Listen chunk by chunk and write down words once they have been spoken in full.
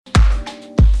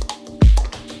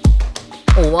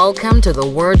Welcome to the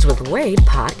Words with Wade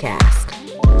podcast.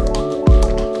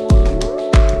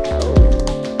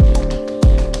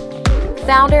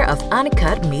 Founder of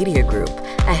Uncut Media Group,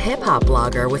 a hip-hop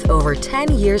blogger with over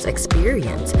 10 years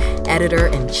experience,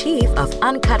 editor-in-chief of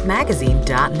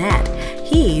UncutMagazine.net,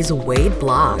 he's Wade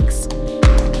Blogs.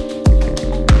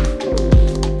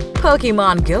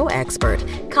 Pokemon Go expert,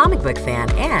 comic book fan,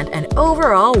 and an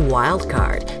overall wild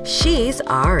card, she's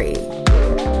Ari.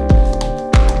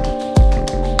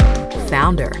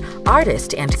 Founder,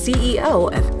 artist, and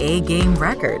CEO of A Game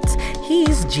Records,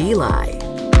 he's G-Lai.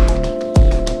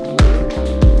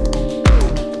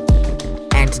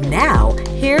 And now,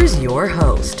 here's your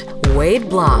host, Wade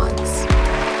Blogs.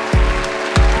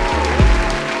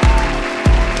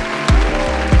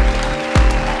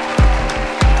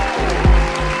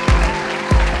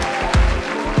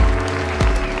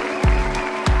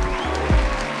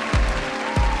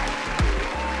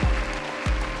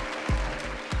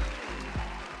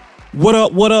 What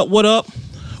up, what up, what up?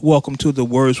 Welcome to the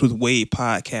Words with Wade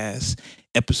podcast,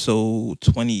 episode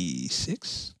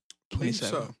 26?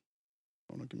 27. Hold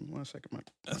on, give me 1 second, Mike.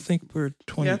 I think we're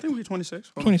 20. Yeah, I think we're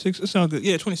 26. 26, it sounds good.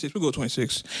 Yeah, 26, we'll go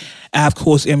 26. I, of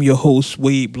course, am your host,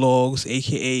 Wade Blogs,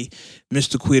 a.k.a.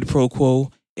 Mr. Quid Pro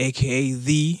Quo, a.k.a.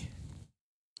 the...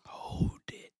 Hold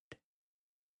it.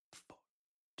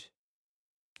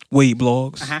 Wade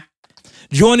Blogs. Uh-huh.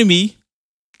 Joining me...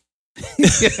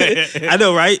 I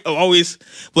know, right?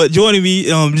 But joining me,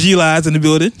 G-Lai's in the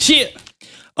building. Shit.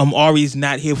 Ari's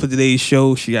not here for today's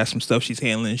show. She got some stuff she's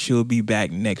handling. She'll be back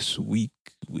next week,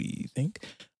 we think.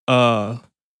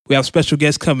 We have special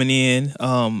guests coming in.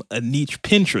 Anitra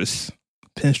Pinterest.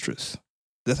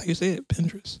 That's how you say it?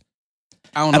 Pinterest?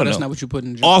 I don't know. That's not what you put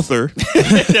in. Author.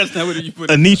 That's not what you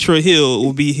put in. Anitra Hill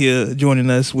will be here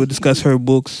joining us. We'll discuss her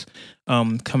books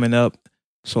coming up.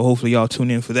 So hopefully y'all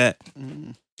tune in for that.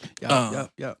 Mm.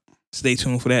 Yep. Stay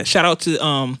tuned for that. Shout out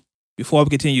to before we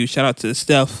continue, shout out to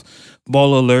Steph,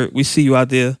 Baller Alert. We see you out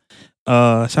there.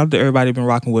 Shout out to everybody who's been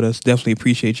rocking with us. Definitely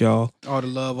appreciate y'all. All the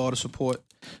love, all the support.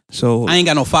 So I ain't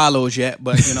got no follows yet,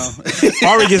 but you know.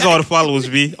 Ari gets all the followers,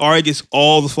 B. Ari gets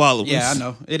all the followers. Yeah, I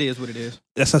know. It is what it is.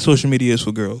 That's how social media is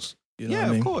for girls. You know yeah, what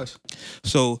I mean? Of course.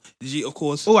 So G, of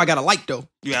course. Oh, I got a like though.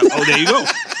 Yeah. Oh, there you go.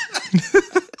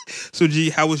 So G,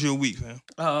 how was your week, man?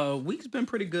 Week's been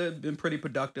pretty good. Been pretty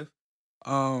productive.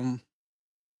 I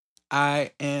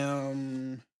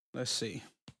am. Let's see.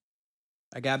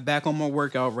 I got back on my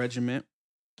workout regimen,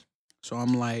 so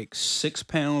I'm like 6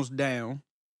 pounds down,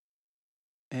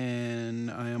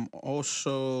 and I am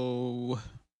also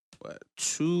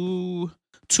 2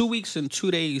 weeks and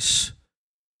 2 days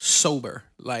sober.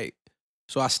 Like,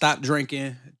 so I stopped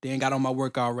drinking, then got on my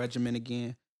workout regimen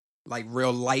again, like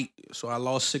real light. So I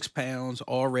lost 6 pounds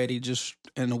already just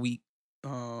in a week.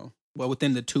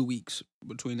 Within the 2 weeks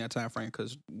between that time frame,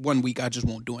 because 1 week I just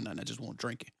won't do nothing. I just won't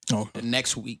drink it. Oh. The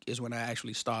next week is when I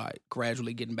actually start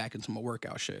gradually getting back into my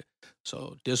workout shit.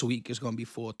 So this week is going to be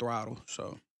full throttle.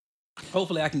 So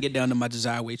hopefully I can get down to my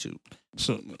desired weight too.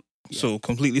 So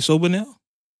completely sober now?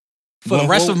 For the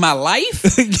rest of my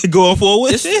life? Going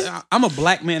forward? I'm a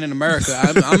black man in America.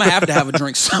 I'm going to have to have a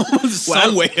drink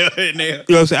somewhere in there. You know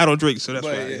what I'm saying? I don't drink, so that's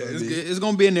why. Yeah, it's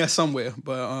going to be in there somewhere.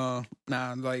 But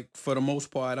like for the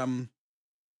most part, I'm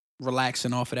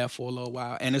relaxing off of that for a little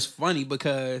while. And it's funny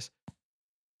because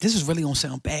this is really going to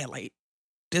sound bad. Like,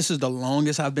 this is the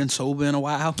longest I've been sober in a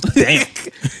while. Damn.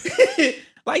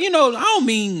 Like, you know, I don't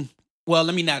mean, well,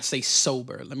 let me not say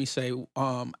sober. Let me say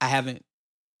I haven't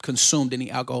consumed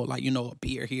any alcohol, like, you know, a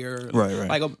beer here. Right.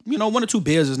 Like, 1 or 2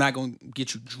 beers is not going to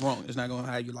get you drunk. It's not going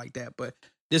to have you like that. But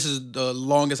this is the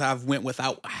longest I've went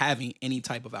without having any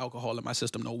type of alcohol in my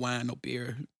system. No wine, no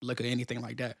beer, liquor, anything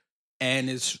like that. And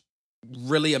it's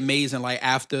really amazing. Like,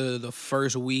 after the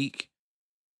first week,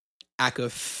 I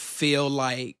could feel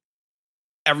like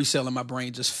every cell in my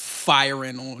brain just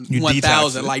firing on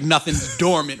 1,000. Like, nothing's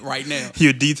dormant right now.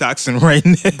 You're detoxing right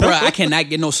now. Bruh, I cannot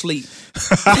get no sleep.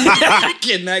 I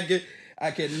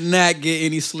cannot get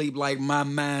any sleep. Like, my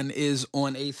mind is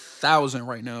on 1,000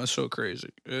 right now. It's so crazy.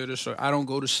 It is so, I don't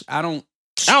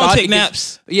take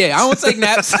naps. Yeah, I don't take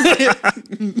naps.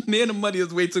 Me and the money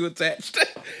is way too attached.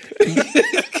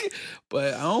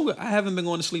 But I haven't been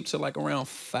going to sleep till like around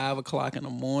 5 o'clock in the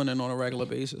morning on a regular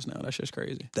basis now. That's just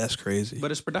crazy. That's crazy.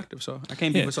 But it's productive, so I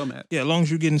can't be so mad. Yeah, as long as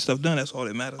you're getting stuff done, that's all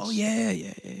that matters. Oh, yeah.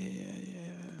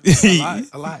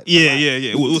 A lot.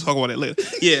 Yeah. We'll talk about that later.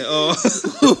 Yeah.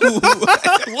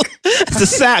 It's a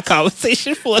side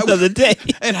conversation for another day.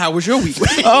 And how was your week?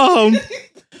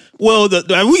 Well,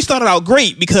 the week started out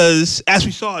great because, as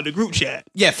we saw in the group chat,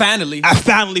 yeah, finally, I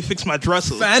finally fixed my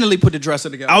dresser. Finally put the dresser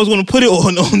together. I was going to put it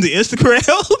on the Instagram.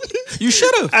 You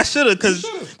should have. I should have, because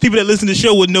people that listen to the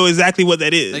show would know exactly what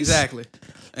that is. Exactly.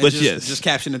 And But just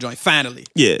caption the joint. Finally.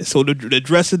 Yeah, so the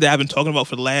dresser that I've been talking about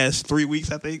for the last 3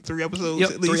 weeks, I think, 3 episodes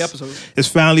Yep, at least. 3 episodes. It's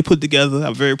finally put together.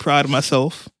 I'm very proud of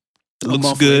myself. It looks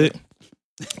month good.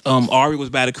 Ari was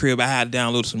by the crib. I had to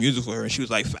download some music for her, and she was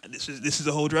like, "This is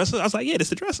the whole dresser." I was like, "Yeah, this is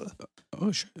the dresser."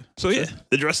 Oh, shit. So yeah,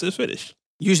 the dresser is finished.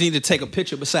 You just need to take a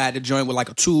picture beside the joint with like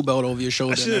a tool belt over your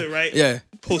shoulder. I should, right? Yeah.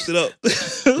 Post it up.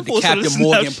 With the Captain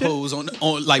Morgan pose on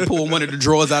like pull one of the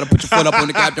drawers out and put your foot up on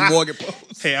the Captain Morgan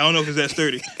pose. Hey, I don't know if it's that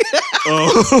sturdy.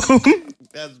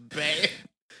 That's bad.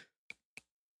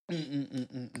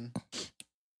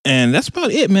 And that's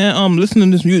about it, man. Listening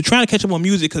to this music, trying to catch up on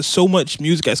music, because so much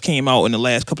music has came out in the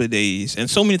last couple of days, and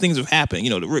so many things have happened.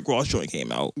 You know, the Rick Ross joint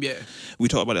came out. Yeah. We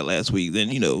talked about that last week. Then,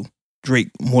 you know,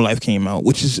 Drake More Life came out,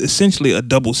 which is essentially a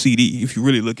double CD if you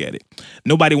really look at it.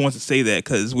 Nobody wants to say that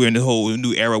because we're in the whole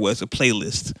new era where it's a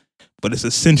playlist, but it's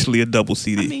essentially a double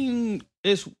CD. I mean,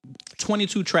 it's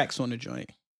 22 tracks on the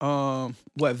joint.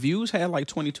 What Views had like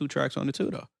 22 tracks on it too,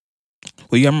 though.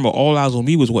 Well, you remember All Eyes on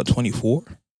Me was what, 24?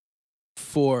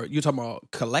 For you talking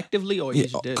about collectively or Yeah,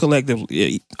 each disc? collectively.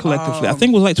 Yeah, collectively. I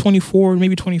think it was like 24,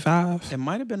 maybe 25. It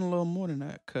might have been a little more than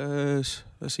that, because,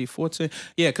 let's see, 14.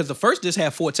 Yeah, because the first disc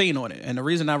had 14 on it. And the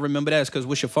reason I remember that is because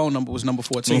What's Your Phone Number was number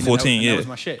 14. Number 14, and yeah. that was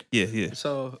my shit. Yeah.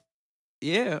 So,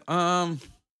 yeah, it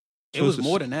So was it's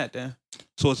more than that then.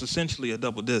 So it's essentially a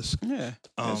double disc. Yeah,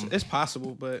 it's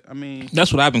possible, but I mean...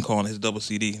 That's what I've been calling his double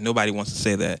CD. Nobody wants to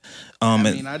say that.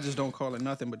 I just don't call it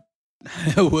nothing, but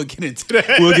we'll get into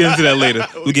that. We'll get into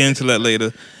that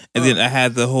later. And then I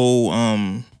had the whole...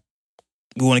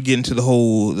 we want to get into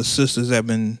the sisters that have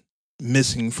been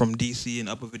missing from D.C. and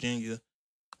Upper Virginia.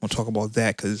 I want to talk about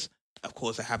that because, of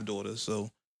course, I have daughters,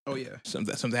 so... Oh, yeah.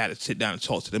 Something I had to sit down and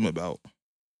talk to them about.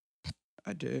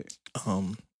 I did.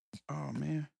 Oh,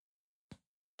 man.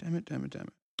 Damn it.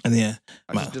 And then...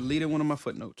 I just deleted one of my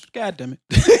footnotes. God damn it.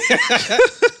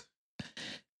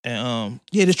 And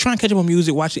just trying to catch up on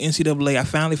music, watching NCAA. I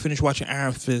finally finished watching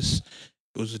Iron Fist.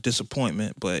 It was a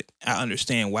disappointment, but I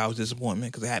understand why it was a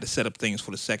disappointment because I had to set up things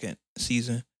for the second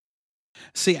season.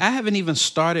 See, I haven't even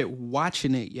started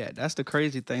watching it yet. That's the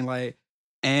crazy thing. Like,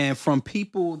 and from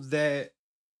people that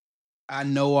I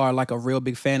know are like a real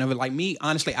big fan of it, like me,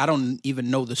 honestly, I don't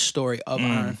even know the story of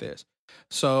Iron Fist.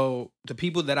 So the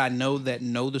people that I know that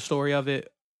know the story of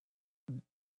it,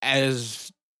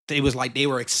 as they was like, they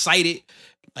were excited.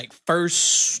 Like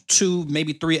first 2,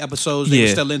 maybe 3 episodes, they were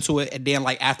still into it. And then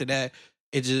like after that,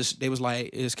 they was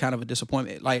like, it's kind of a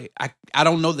disappointment. Like I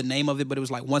don't know the name of it, but it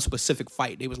was like one specific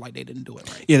fight. They was like, they didn't do it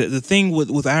right. Yeah, the thing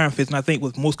with Iron Fist, and I think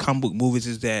with most comic book movies,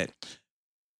 is that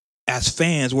as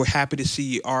fans, we're happy to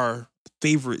see our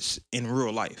favorites in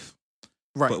real life.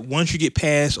 Right. But once you get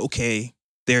past, okay,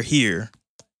 they're here,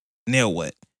 now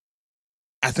what?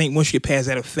 I think once you get past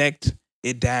that effect,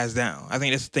 it dies down. I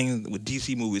think that's the thing with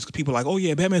DC movies. Because people are like, oh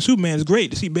yeah, Batman Superman is great.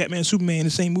 To see Batman and Superman in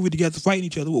the same movie together fighting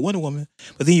each other with Wonder Woman.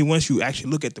 But then once you actually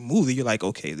look at the movie, you're like,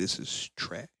 okay, this is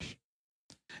trash.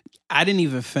 I didn't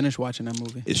even finish watching that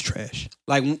movie. It's trash.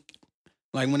 Like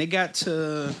when it got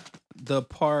to the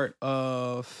part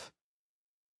of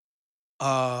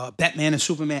Batman and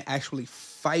Superman actually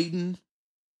fighting,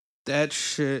 that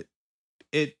shit,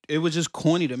 it was just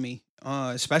corny to me.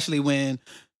 Especially when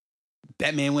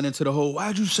Batman went into the whole,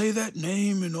 why'd you say that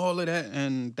name and all of that?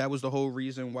 And that was the whole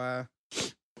reason why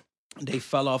they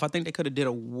fell off. I think they could have did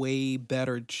a way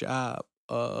better job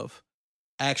of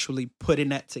actually putting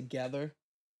that together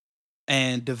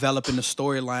and developing the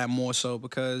storyline more so,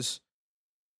 because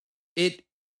it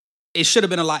should have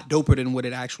been a lot doper than what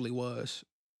it actually was.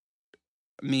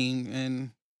 I mean,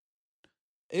 and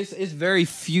it's very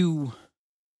few...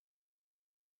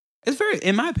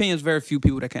 in my opinion, it's very few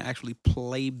people that can actually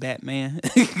play Batman.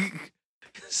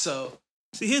 So,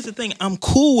 see, here's the thing. I'm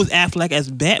cool with Affleck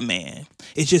as Batman.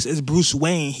 It's just as Bruce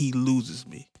Wayne, he loses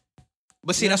me.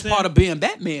 But see, that's part of being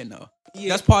Batman, though. Yeah.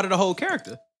 That's part of the whole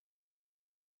character.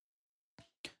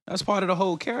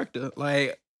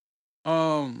 Like,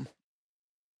 I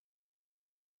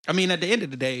mean, at the end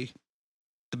of the day,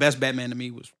 the best Batman to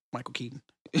me was Michael Keaton.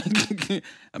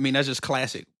 I mean, that's just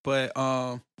classic. But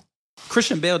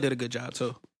Christian Bale did a good job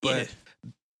too. But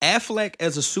Affleck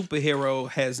as a superhero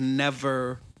has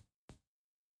never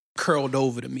curled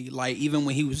over to me. Like even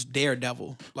when he was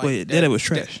Daredevil, like that was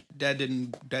trash. That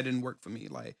didn't work for me.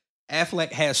 Like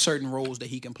Affleck has certain roles that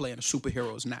he can play, and a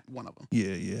superhero is not one of them.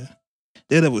 Yeah.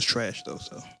 That was trash though.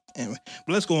 So anyway,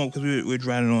 but let's go on because we're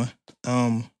driving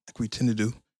on, like we tend to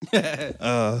do.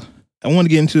 I want to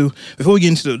get into, before we get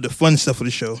into the fun stuff of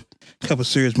the show, a couple of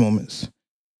serious moments.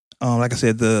 Like I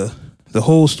said, the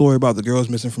whole story about the girls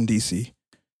missing from DC.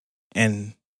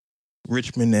 and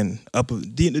Richmond and upper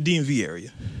the DMV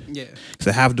area. Yeah. Because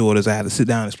I have daughters, I had to sit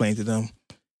down and explain to them.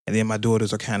 And then my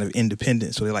daughters are kind of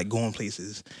independent, so they like going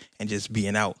places and just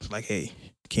being out. It's like, hey,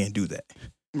 can't do that.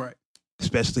 Right.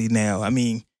 Especially now. I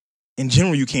mean, in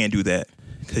general, you can't do that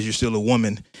because you're still a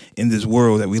woman in this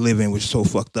world that we live in, which is so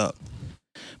fucked up.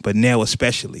 But now,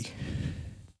 especially.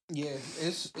 Yeah,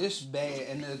 it's bad.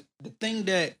 And the thing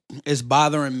that is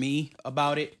bothering me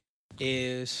about it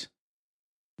is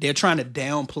they're trying to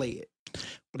downplay it.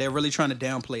 They're really trying to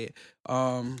downplay it.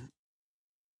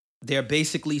 They're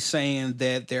basically saying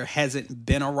that there hasn't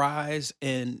been a rise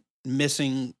in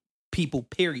missing people,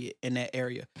 period, in that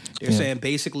area. They're saying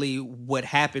basically what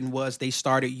happened was they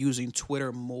started using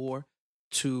Twitter more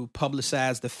to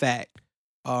publicize the fact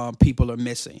people are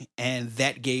missing. And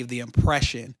that gave the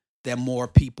impression that more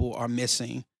people are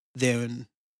missing than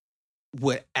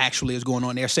what actually is going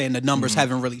on. They're saying the numbers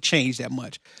haven't really changed that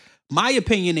much. My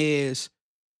opinion is,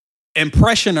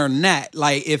 impression or not,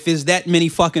 like if it's that many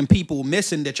fucking people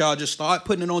missing that y'all just start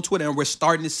putting it on Twitter and we're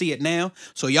starting to see it now.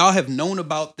 So y'all have known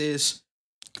about this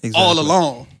all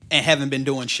along and haven't been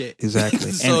doing shit.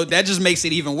 Exactly. So that just makes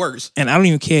it even worse. And I don't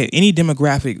even care. Any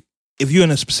demographic, if you're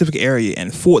in a specific area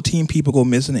and 14 people go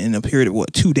missing in a period of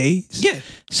 2 days? Yeah.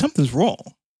 Something's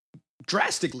wrong.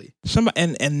 Drastically.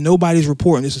 Somebody and nobody's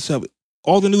reporting this itself.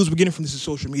 All the news we're getting from this is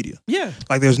social media. Yeah.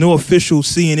 Like there's no official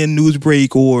CNN news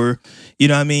break or, you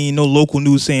know what I mean, no local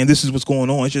news saying this is what's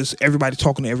going on. It's just everybody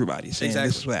talking to everybody saying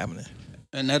this is what's happening.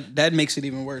 And that makes it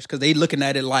even worse because they looking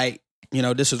at it like, you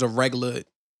know, this is a regular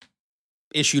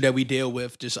issue that we deal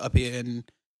with just up here and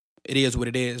it is what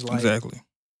it is. Like, exactly.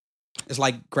 It's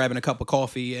like grabbing a cup of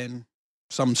coffee and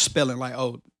something spilling like,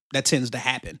 oh, that tends to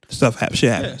happen. Shit happens.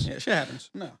 Yeah, shit happens.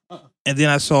 No. And then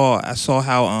I saw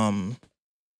how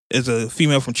there's a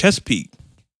female from Chesapeake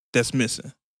that's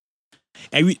missing.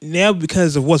 And now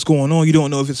because of what's going on, you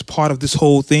don't know if it's part of this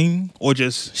whole thing or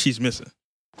just she's missing.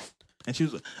 And she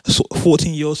was a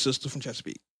 14-year-old sister from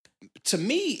Chesapeake. To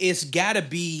me, it's got to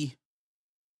be,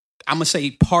 I'm going to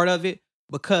say part of it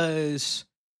because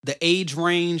the age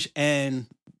range and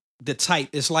the type,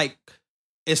 it's like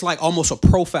almost a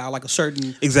profile, like a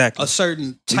certain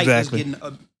type is getting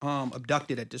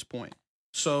abducted at this point.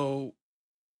 So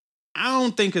I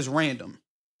don't think it's random.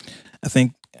 I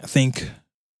think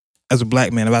as a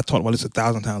black man, I've talked about this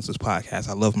 1,000 times in this podcast.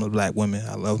 I love my black women.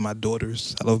 I love my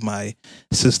daughters. I love my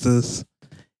sisters.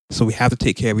 So we have to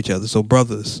take care of each other. So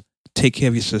brothers, take care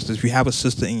of your sisters. If you have a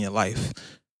sister in your life,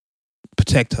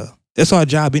 protect her. That's our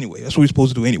job anyway. That's what we're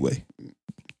supposed to do anyway.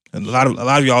 And a lot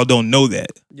of y'all don't know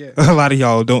that. Yeah. A lot of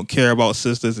y'all don't care about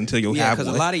sisters until you have one. Yeah, because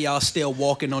a lot of y'all still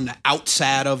walking on the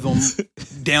outside of them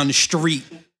down the street.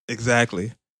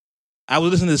 Exactly. I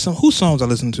was listening to whose songs I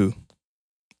listened to.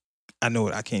 I know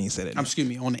it. I can't even say that. Excuse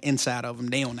me, on the inside of them.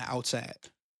 They on the outside.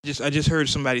 I just heard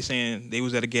somebody saying they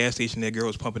was at a gas station. That girl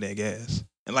was pumping that gas,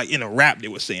 and like in a rap, they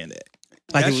were saying that.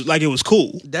 It was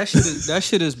cool. That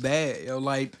shit is bad. Yo,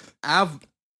 like I've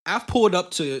pulled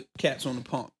up to cats on the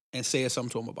pump and said something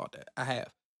to them about that. I have.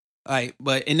 Like,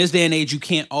 but in this day and age, you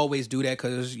can't always do that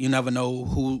because you never know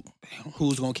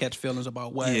who's gonna catch feelings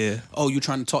about what. Yeah. Oh, you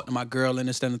trying to talk to my girl and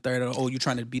this and the third. Or, oh, you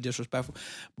trying to be disrespectful.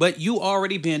 But you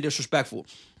already being disrespectful.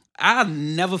 I'll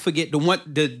never forget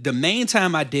the main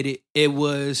time I did it. It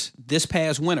was this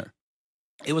past winter.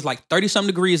 It was like 30-something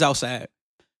degrees outside.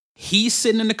 He's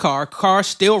sitting in the car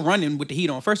still running with the heat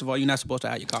on. First of all, you're not supposed to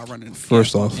have your car running.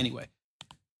 First off, anyway.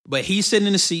 But he's sitting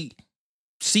in the seat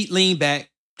leaned back.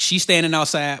 She's standing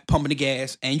outside pumping the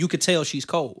gas, and you could tell she's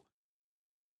cold.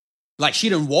 Like she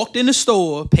done walked in the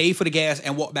store, paid for the gas,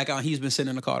 and walked back out. And he's been sitting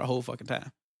in the car the whole fucking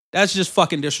time. That's just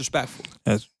fucking disrespectful.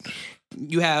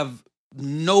 You have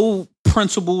no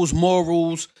principles,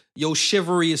 morals. Your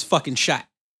chivalry is fucking shot.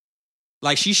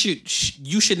 Like you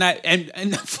should not.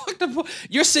 And fuck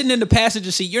you're sitting in the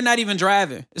passenger seat. You're not even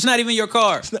driving. It's not even your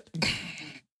car.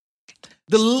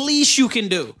 The least you can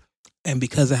do. And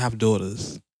because I have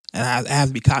daughters. And I have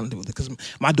to be cognitive with it because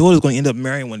my daughter's going to end up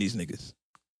marrying one of these niggas.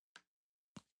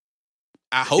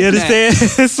 I hope you understand?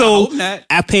 So I hope not.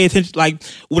 I pay attention. Like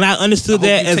when I understood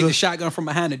that, you take a shotgun from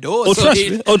behind the door. Oh, trust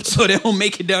me. So they don't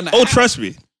make it down the aisle. Trust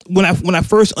me. When I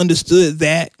first understood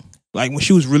that, like when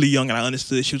she was really young, and I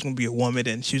understood she was going to be a woman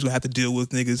and she was going to have to deal with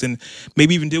niggas and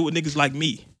maybe even deal with niggas like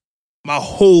me. My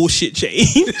whole shit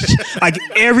changed. Like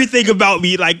everything about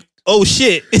me, like. Oh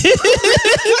shit.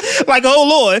 Like, oh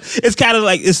Lord. It's kind of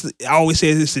like, I always say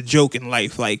it's a joke in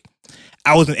life. Like,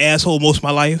 I was an asshole most of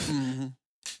my life. Mm-hmm.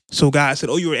 So God said,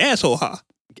 oh, you're an asshole, huh?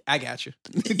 I got you.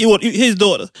 His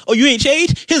daughter. Oh, you ain't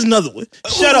changed? Here's another one.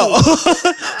 Shut up.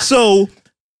 So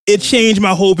it changed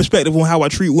my whole perspective on how I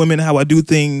treat women, how I do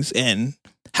things, and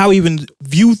how I even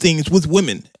view things with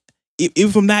women.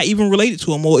 If I'm not even related to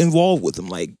them or involved with them,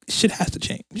 like shit has to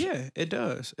change. Yeah, it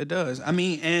does. It does. I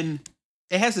mean, and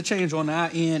it has to change on our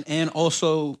end, and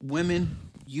also women,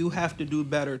 you have to do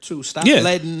better too. Stop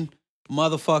letting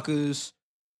motherfuckers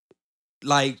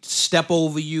like step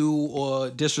over you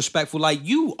or disrespectful. Like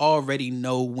you already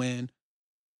know when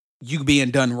you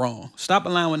being done wrong. Stop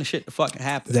allowing the shit to fucking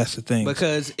happen. That's the thing.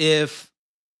 Because if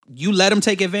you let them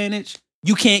take advantage,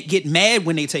 you can't get mad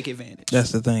when they take advantage.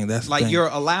 That's the thing. That's like the thing. You're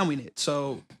allowing it.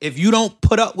 So if you don't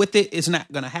put up with it, it's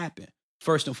not gonna happen.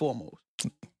 First and foremost.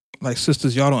 Like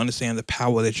sisters, y'all don't understand the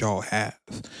power that y'all have.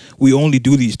 We only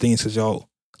do these things because y'all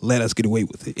let us get away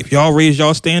with it. If y'all raise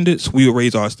y'all standards, we will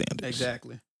raise our standards.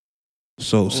 Exactly.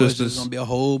 So sisters, there's gonna be a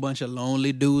whole bunch of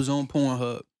lonely dudes on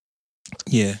Pornhub.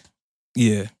 Yeah.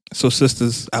 So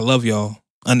sisters, I love y'all.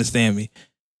 Understand me.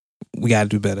 We gotta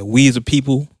do better. We as a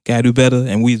people gotta do better,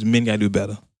 and we as men gotta do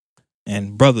better.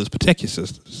 And brothers, protect your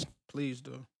sisters. Please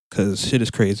do. Cause shit is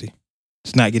crazy.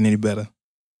 It's not getting any better.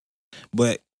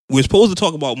 But we're supposed to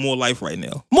talk about more life right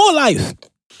now. More life.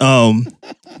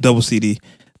 Double CD.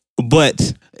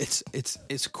 But it's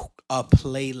a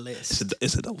playlist.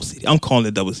 It's a double CD. I'm calling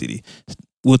it double CD.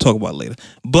 We'll talk about it later.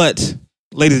 But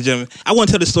ladies and gentlemen, I want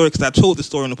to tell this story because I told the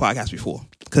story on the podcast before.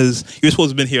 Because you're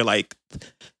supposed to have been here like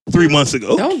 3 months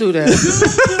ago. Don't do that.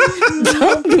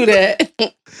 Don't do that.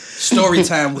 Story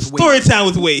time with Wade. Story time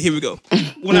with Wade. Here we go.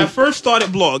 When I first started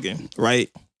blogging, right?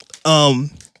 How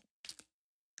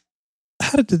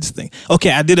did this thing?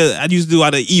 Okay, I used to do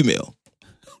out an email.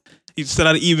 You send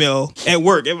out an email at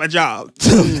work, at my job,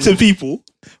 to people,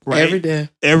 right?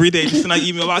 Every day, just send out an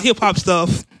email about hip hop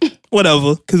stuff,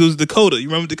 whatever. Because it was Dakota. You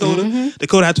remember Dakota? Mm-hmm.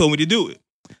 Dakota had told me to do it.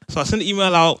 So I sent the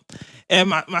email out, and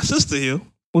my sister here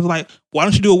was like, "Why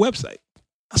don't you do a website?"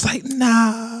 I was like,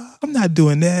 "Nah, I'm not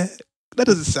doing that. That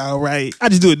doesn't sound right. I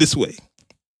just do it this way."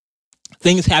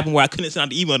 Things happened where I couldn't send out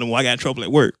the email anymore. I got in trouble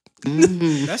at work.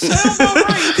 Mm-hmm. That sounds about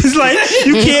right. It's like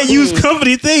you can't use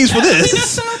company things for this. That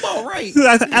sounds about right.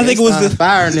 I think it was the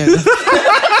fire nigga.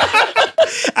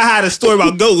 I had a story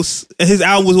about Ghost, and his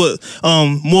album was what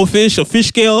more fish or fish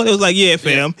scale. It was like, yeah,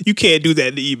 fam, you can't do that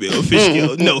in the email. Fish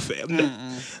scale, no, fam,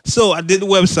 no. So I did the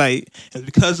website, and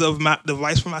because of the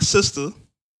advice from my sister,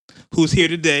 who's here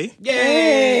today.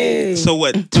 Yay! So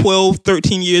what? 12,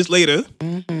 13 years later.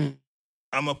 Mm-hmm.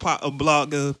 I'm a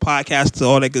blogger, podcaster,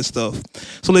 all that good stuff.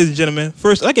 So, ladies and gentlemen,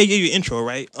 first, I gotta give you an intro,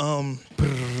 right? Come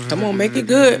on, make it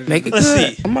good. Make it Let's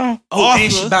good. see. Come on. Oh, and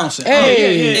she's bouncing.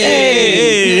 Hey.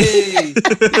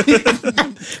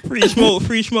 Free smoke. You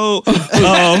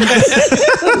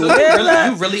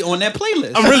really on that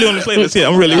playlist. I'm really on the playlist here.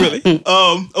 I'm really.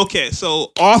 Okay,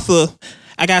 so Arthur,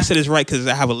 I gotta say this right because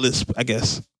I have a lisp, I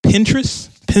guess. Pinterest.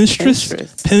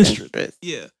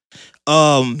 Yeah.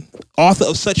 Author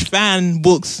of such fine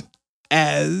books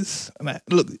as I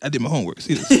did my homework.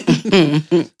 See this?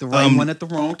 The right one at the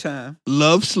wrong time.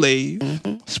 Love Slave,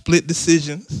 Split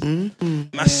Decisions.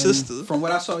 My sister. From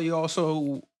what I saw, you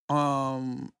also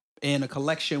in a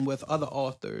collection with other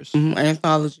authors.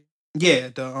 Anthology. Yeah,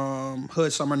 the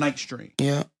Hood Summer Night Stream.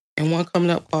 Yeah, and one coming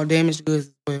up called Damaged Goods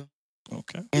as well.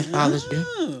 Okay. Anthology.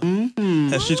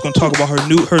 And she's gonna talk about her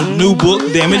new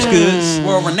book, Damaged Goods.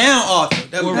 World-renowned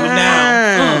author.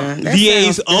 World-renowned.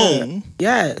 VA's own.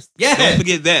 Yes. Don't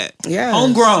forget that. Yeah.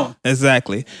 Homegrown.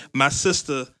 Exactly. My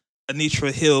sister,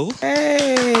 Anitra Hill.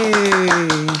 Hey.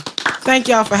 Thank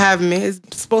y'all for having me. It's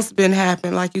supposed to been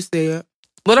happening, like you said.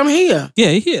 But I'm here. Yeah,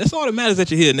 you're here. That's all that matters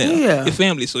that you're here now. Yeah. Your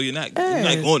family, so you're not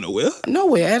going nowhere.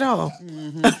 Nowhere at all.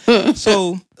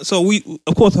 So we,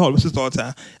 of course, talk about sister all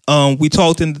the time. We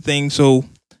talked into things, so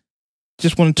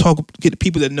just want to get the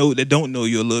people that don't know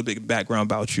you a little bit background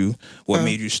about you. What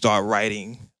made you start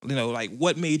writing? You know, like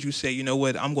what made you say, you know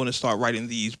what, I'm going to start writing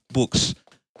these books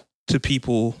to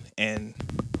people and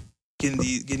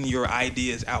getting your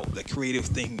ideas out, the creative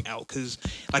thing out. Because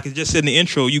like I just said in the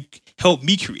intro, you helped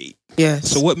me create. Yes.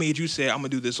 So what made you say, I'm going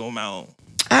to do this on my own?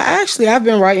 I've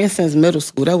been writing since middle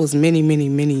school. That was many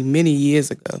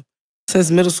years ago. Since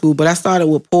middle school, but I started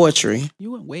with poetry.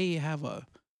 You and Wade have a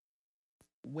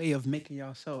way of making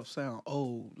yourself sound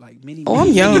old, like I'm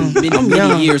young.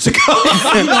 many years ago.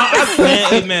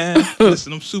 man,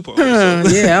 listen, I'm super old.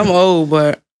 Yeah, I'm old,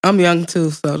 but I'm young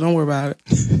too, so don't worry about it.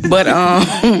 But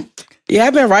yeah,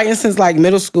 I've been writing since like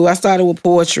middle school. I started with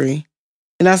poetry,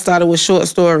 and I started with short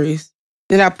stories.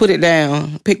 Then I put it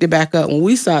down, picked it back up when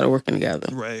we started working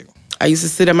together. Right. I used to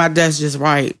sit at my desk just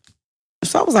write.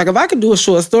 So I was like, if I can do a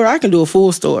short story, I can do a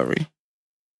full story.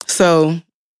 So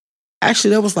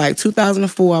actually, that was like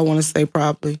 2004, I want to say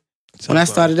probably, when I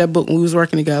started that book when we was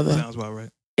working together. Sounds about right.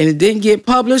 And it didn't get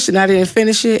published, and I didn't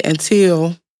finish it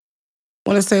until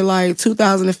want to say like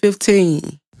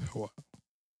 2015. Wow.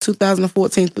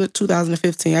 2014,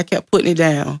 2015. I kept putting it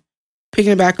down,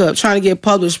 picking it back up, trying to get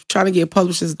published. Trying to get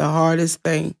published is the hardest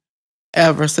thing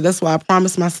ever. So that's why I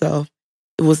promised myself,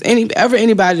 if it was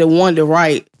anybody that wanted to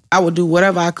write, I would do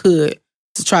whatever I could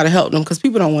to try to help them, because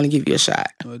people don't want to give you a shot.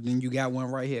 Well, then you got one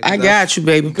right here. I got you,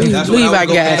 baby. Please believe I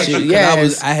got you.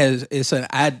 Yes. It's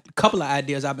a couple of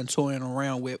ideas I've been toying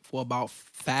around with for about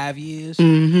 5 years.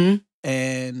 Mm-hmm.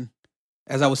 And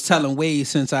as I was telling Wade,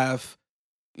 since I've,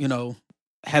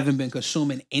 haven't been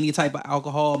consuming any type of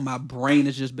alcohol, my brain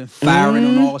has just been firing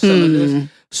on all cylinders.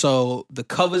 So the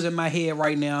covers in my head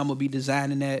right now, I'm gonna be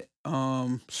designing that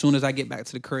soon as I get back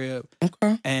to the crib.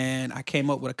 Okay. And I came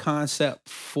up with a concept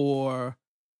for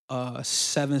a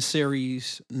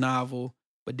 7-series novel,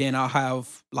 but then I'll have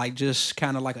like just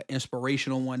kind of like an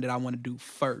inspirational one that I want to do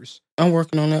first. I'm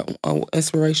working on that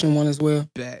inspiration one as well.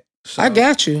 Bet. So, I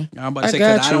got you. I'm about to say,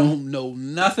 because I don't know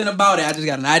nothing about it. I just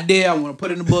got an idea. I want to put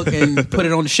it in the book and put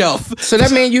it on the shelf. So that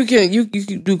means you can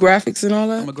do graphics and all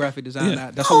that? I'm a graphic designer.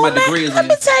 Yeah. That's what my degree is in. Let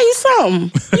me tell you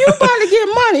something. You about to get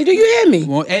money. Do you hear me?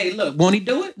 Well, hey, look, won't he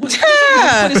do it?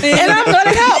 Yeah. And I'm going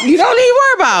to help. You don't need to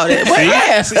worry about it. But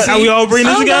That's how we all bring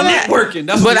this together. Networking.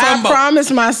 That's what I'm talking about.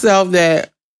 Promised myself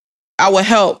that I would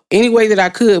help any way that I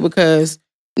could, because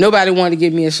nobody wanted to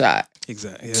give me a shot.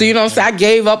 Exactly. Yeah. So you know what I'm saying? I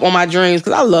gave up on my dreams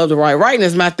because I love to write. Writing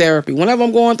is my therapy. Whenever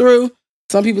I'm going through,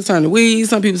 some people turn to weed,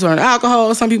 some people turn to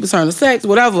alcohol, some people turn to sex,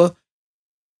 whatever.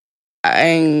 But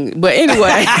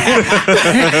anyway,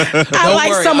 I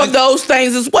like some of those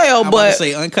things as well. I'm but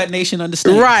say Uncut Nation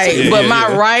understands. Right. Yeah, but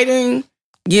my writing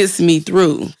gets me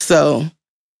through. So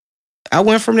I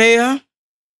went from there,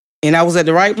 and I was at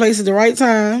the right place at the right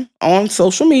time on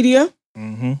social media.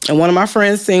 Mm-hmm. And one of my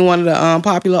friends seen one of the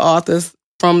popular authors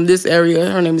from this area.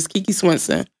 Her name is Kiki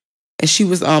Swinson, and she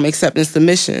was accepting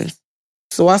submissions.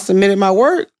 So I submitted my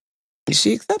work, and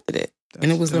she accepted it,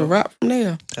 and it was a wrap from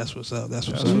there. That's what's up. That's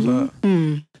what's up.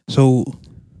 So,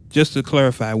 just to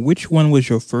clarify, which one was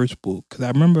your first book? Because I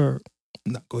remember.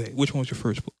 No, go ahead. Which one was your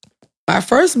first book? My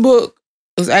first book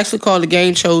was actually called The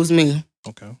Game Chose Me.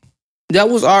 Okay.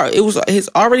 It's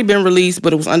already been released,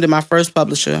 but it was under my first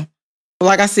publisher. But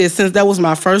like I said, since that was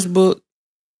my first book,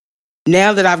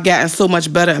 now that I've gotten so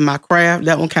much better in my craft,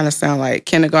 that one kind of sounds like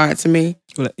kindergarten to me.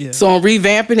 Well, yeah. So I'm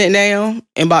revamping it now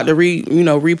and about to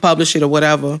republish it or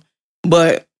whatever.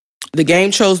 But The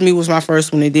Game Chose Me was my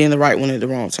first one, and then the right one at the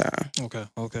wrong time.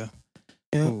 Okay.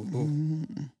 Yeah. Ooh.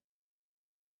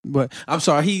 But I'm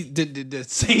sorry, he did the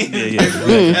singing.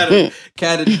 Yeah.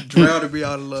 Kind of drowned me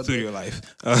out a little Studio bit. life.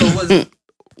 So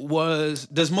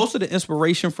does most of the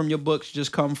inspiration from your books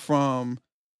just come from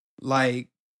like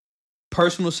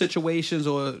personal situations,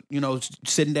 or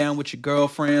sitting down with your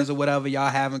girlfriends or whatever, y'all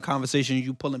having conversations,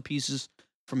 you pulling pieces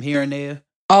from here and there?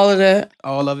 All of that.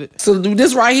 All of it. So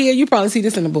this right here, you probably see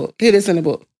this in the book. Hear this in the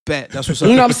book. Bet. That's what's up.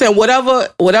 You know what I'm saying?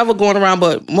 Whatever going around,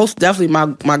 but most definitely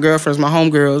my girlfriends, my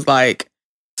homegirls, like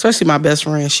especially my best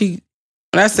friend.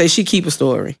 When I say she keep a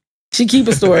story. She keep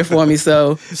a story for me.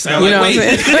 So you know what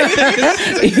I'm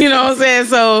saying? You know what I'm saying?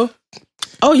 So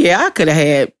I could have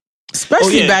had.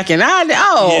 Especially back in man,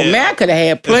 I could have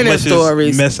had plenty of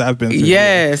stories. Mess I've been through.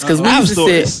 Yes, because we used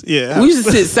to sit. Yeah, we used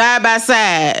to sit side by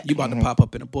side. You about to pop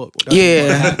up in a book?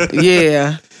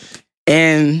 Yeah.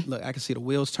 And look, I can see the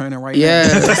wheels turning right now.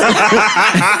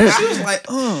 She was like,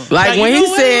 like when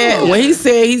he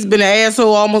said he's been an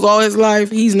asshole almost all his life,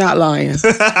 he's not lying. He's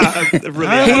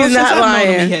not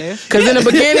lying. Because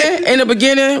in the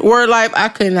beginning, Word Life, I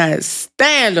could not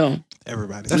stand him.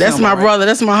 Everybody. That's my brother.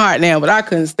 That's my heart now. But I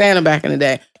couldn't stand him back in the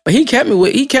day. But he kept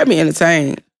me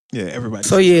entertained. Yeah, everybody.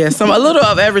 So yeah, a little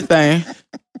of everything.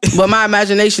 But my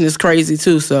imagination is crazy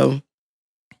too. So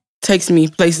takes me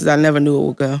places I never knew it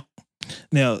would go.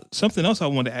 Now, something else I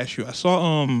wanted to ask you. I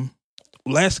saw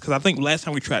because I think last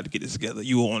time we tried to get this together,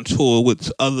 you were on tour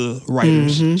with other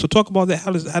writers. Mm-hmm. So talk about that.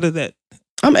 How did that?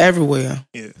 I'm everywhere.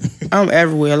 Yeah, I'm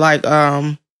everywhere. Like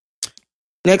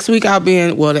next week I'll be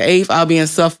the 8th I'll be in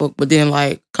Suffolk, but then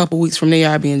like a couple weeks from there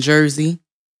I'll be in Jersey.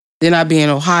 Then I'll be in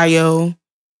Ohio.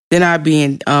 Then I'll be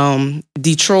in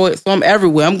Detroit. So I'm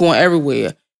everywhere. I'm going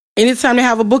everywhere. Anytime they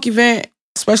have a book event,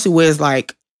 especially where it's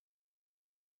like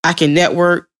I can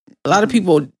network. A lot of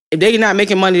people, if they're not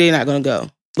making money, they're not going to go.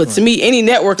 But to me, any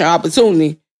networking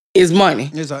opportunity is money.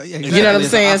 Exactly. You know what I'm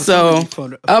saying? So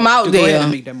I'm out there.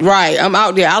 Right. I'm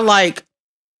out there. I like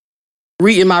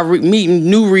meeting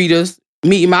new readers.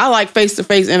 I like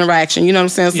face-to-face interaction. You know what I'm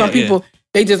saying? Some people,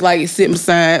 they just like sit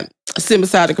beside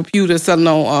the computer, selling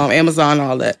on Amazon and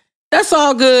all that. That's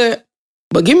all good.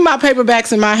 But give me my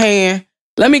paperbacks in my hand.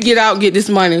 Let me get out and get this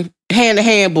money.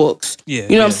 hand-to-hand books. Yeah.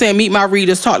 You know what I'm saying? Meet my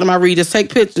readers, talk to my readers,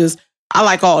 take pictures. I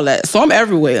like all that. So I'm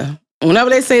everywhere. Whenever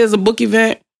they say there's a book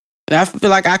event, and I feel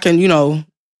like I can,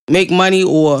 make money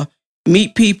or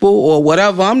meet people or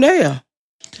whatever, I'm there.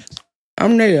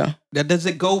 Does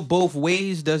it go both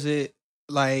ways? Does it,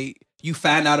 like, you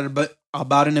find out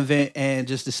about an event and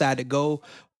just decide to go?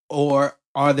 Or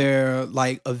are there,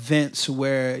 like, events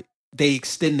where they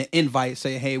extend the invite,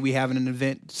 say, hey, we having an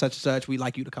event such and such, we'd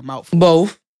like you to come out for?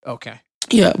 Both. Okay.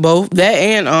 Yeah, both. That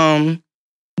and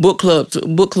book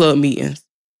club meetings.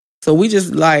 So we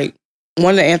just, like,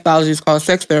 one of the anthologies called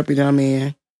Sex Therapy that I'm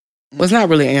in. Well, it's not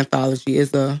really an anthology.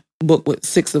 It's a book with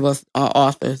 6 of us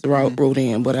authors wrote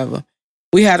in, whatever.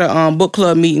 We had a book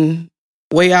club meeting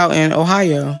way out in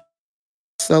Ohio.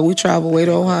 So we traveled way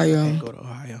to Ohio. I can't go to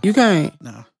Ohio. You can't?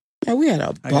 No. Yeah, we had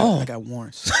a ball. I got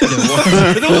warrants. They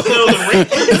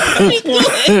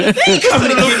coming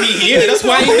to get me here. That's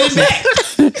why I ain't been back.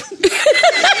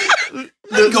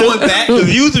 I'm going back. The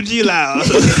views of G Loud.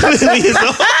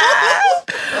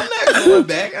 I'm not going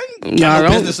back. I ain't got no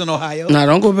business in Ohio. Nah,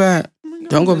 don't go back.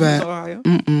 Don't go back. Ohio.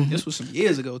 Mm-mm. This was some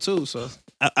years ago too, so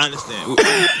I understand.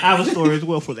 I have a story as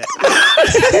well for that.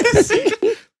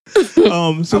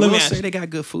 So let me ask. Say they got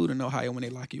good food in Ohio when they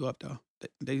lock you up though.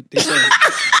 They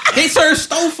serve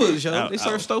Stouffer's, yo. They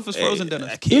serve Stouffer's frozen dinner.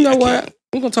 You know what?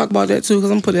 We're going to talk about that too because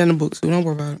I'm going to put it in the book too. Don't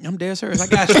worry about it. I'm dead serious. I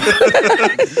got you.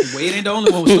 Wade ain't the only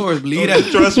one with stories. Believe that.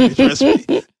 Trust me.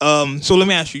 So let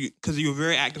me ask you, because you're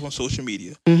very active on social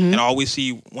media, and I always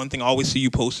see one thing. I always see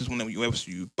you post is whenever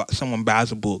someone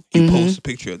buys a book, you post a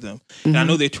picture of them, and I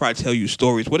know they try to tell you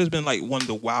stories. What has been like one of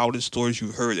the wildest stories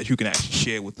you've heard that you can actually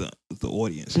share with the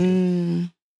audience?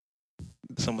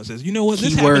 Someone says, you know what,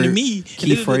 this happened to me.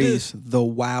 Key phrase: the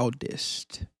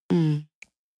wildest.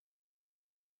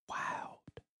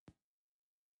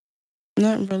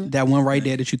 Not really. That one right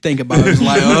there that you think about is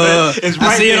like, it's right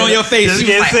I see there. it on your face.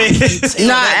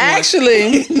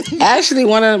 Actually,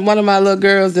 one of my little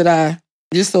girls that I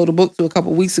just sold a book to a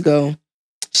couple weeks ago,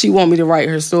 she wanted me to write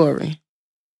her story.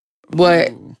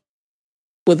 But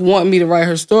with wanting me to write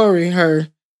her story, her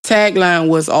tagline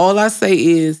was, all I say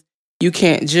is, you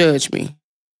can't judge me.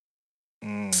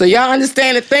 So y'all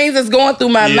understand the things that's going through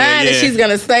my mind that she's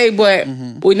going to say, but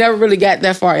we never really got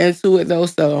that far into it though,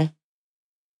 so...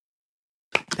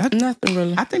 Nothing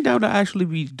really. I think that would actually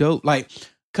be dope. Like,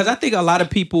 because I think a lot of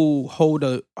people hold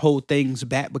things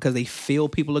back because they feel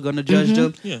people are going to judge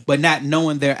them, but not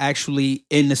knowing they're actually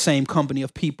in the same company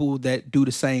of people that do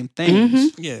the same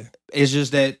things. Yeah, it's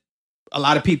just that a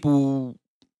lot of people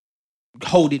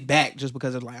hold it back just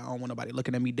because it's like, I don't want nobody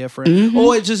looking at me different,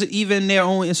 or it's just even their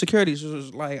own insecurities. It's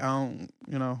just like, I don't,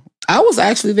 I was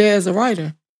actually there as a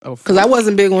writer because I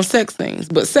wasn't big on sex things,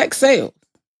 but sex sells.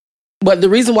 But the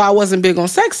reason why I wasn't big on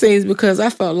sex scenes because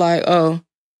I felt like,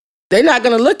 they're not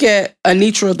going to look at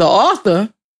Anitra the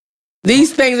author.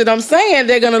 These things that I'm saying,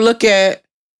 they're going to look at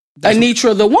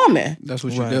Anitra the woman. That's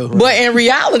what you do. Right. But in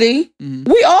reality,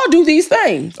 we all do these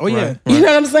things. Oh, yeah. You know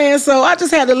what I'm saying? So I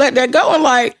just had to let that go and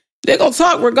like, they're going to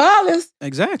talk regardless.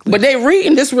 Exactly. But they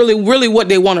reading this really what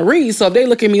they want to read. So if they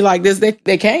look at me like this,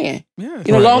 they can. Yeah.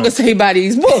 Long as they buy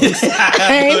these books.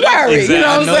 I ain't worried. Exactly. You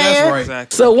know what I'm saying? That's right.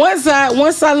 Exactly. So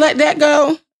once I let that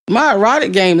go, my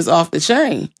erotic game is off the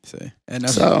chain. See, and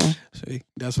that's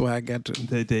that's why I got to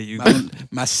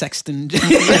my sexton. I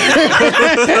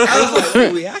was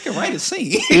like, I can write a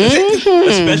scene,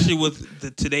 especially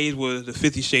with today's with the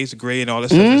 50 Shades of Grey and all that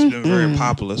stuff that's been very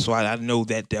popular. So I know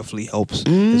that definitely helps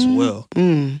as well.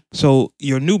 So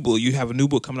your new book, you have a new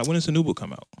book coming out. When does the new book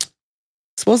come out? It's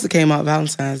supposed to came out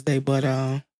Valentine's Day, but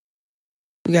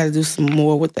we got to do some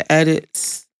more with the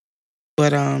edits.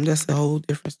 But that's a whole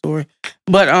different story.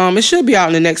 But it should be out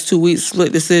in the next 2 weeks.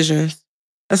 Split Decisions.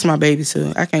 That's my baby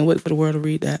too. I can't wait for the world to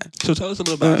read that. So tell us a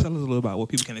little about what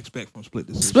people can expect from Split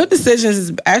Decisions. Split Decisions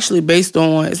is actually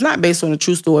it's not based on a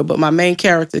true story, but my main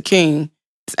character, King,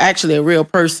 is actually a real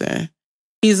person.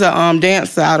 He's a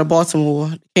dancer out of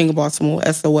Baltimore, King of Baltimore,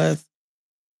 SOS.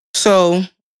 So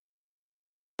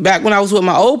back when I was with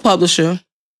my old publisher,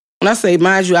 when I say,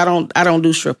 mind you, I don't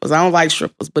do strippers. I don't like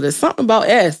strippers, but it's something about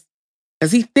S.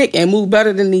 Cause he thick and move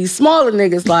better than these smaller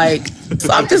niggas. Like,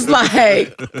 so I'm just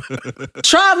like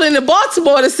traveling to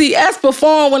Baltimore to see S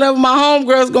perform whenever my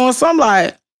homegirl's going. So I'm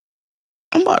like,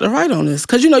 I'm about to write on this.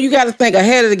 Cause you got to think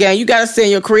ahead of the game. You got to say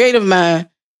in your creative mind,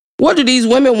 what do these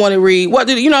women want to read? What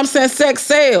do you know what I'm saying? Sex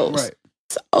sells. Right.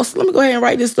 So let me go ahead and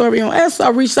write this story on S. So I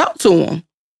reached out to him.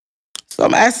 So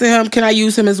I'm asking him, can I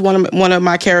use him as one of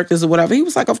my characters or whatever? He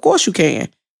was like, of course you can.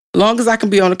 As long as I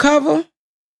can be on the cover.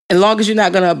 As long as you're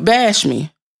not going to bash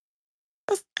me.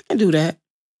 I can do that.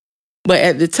 But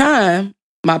at the time,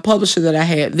 my publisher that I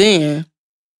had then,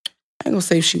 I ain't gonna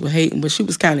say she was hating, but she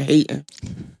was kind of hating.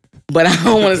 But I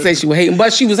don't want to say she was hating,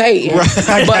 but she was hating.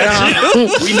 Right.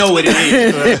 But we know what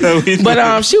it is.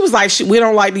 But she was like, we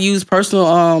don't like to use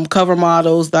personal cover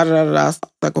models. Da da da da. I was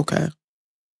like, okay.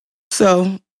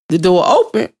 So the door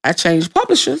opened. I changed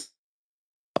publishers.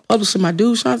 I published my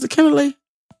dude, Chauncey Kennedy.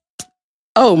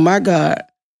 Oh my God,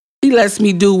 he lets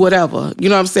me do whatever. You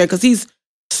know what I'm saying? Because he's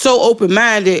so open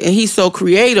minded and he's so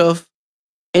creative.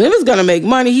 And if it's gonna make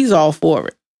money, he's all for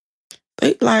it.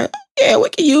 They like, yeah, we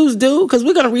can use dude because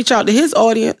we're gonna reach out to his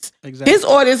audience. Exactly. His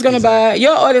audience gonna buy it.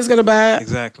 Your audience gonna buy it.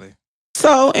 Exactly.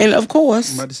 So, and of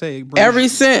course, I'm about to say,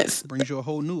 since brings you a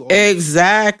whole new audience.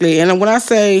 Exactly. And when I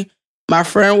say my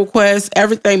friend request,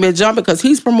 everything been jumping because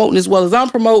he's promoting as well as I'm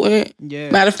promoting it.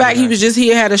 Yeah. Matter of fact, he was just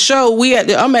here, had a show.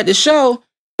 I'm at the show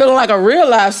feeling like a real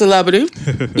live celebrity.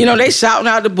 You know, they shouting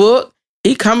out the book.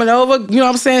 He coming over, you know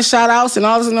what I'm saying, shout outs and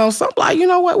all this and all. So I'm like, you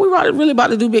know what, we really about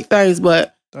to do big things,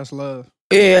 but that's love.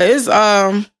 Yeah, it's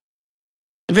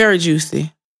very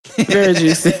juicy. Very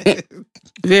juicy.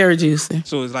 Very juicy.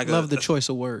 So it's like love the choice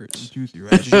of words. Juicy,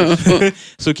 right? Juicy.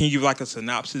 So can you give like a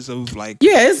synopsis of like?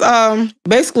 Yeah, it's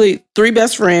basically three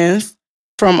best friends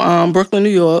from Brooklyn, New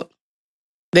York.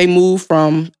 They moved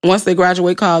once they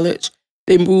graduate college,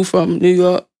 they moved from New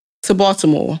York to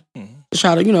Baltimore to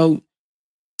try to,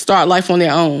 start life on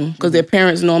their own because their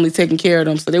parents normally taking care of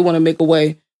them, so they want to make a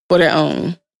way for their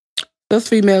own. Those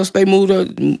females, they move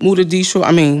to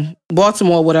Detroit,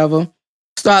 Baltimore, whatever,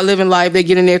 start living life, they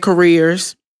get in their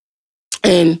careers,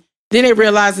 and then they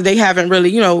realize that they haven't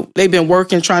really, they've been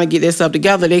working, trying to get their stuff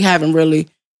together. They haven't really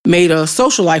made a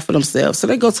social life for themselves. So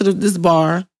they go to this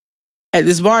bar. At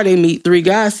this bar, they meet three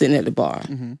guys sitting at the bar.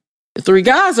 Mm-hmm. The three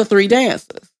guys are three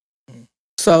dancers. Mm-hmm.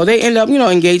 So they end up,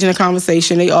 engaging in a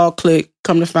conversation. They all click.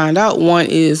 Come to find out, one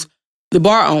is the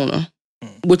bar owner,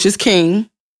 which is King,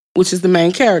 which is the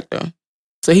main character.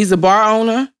 So he's a bar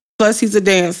owner, plus he's a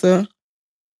dancer,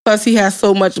 plus he has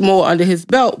so much more under his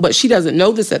belt, but she doesn't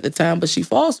know this at the time, but she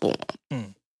falls for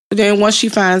him. But then once she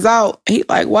finds out, he's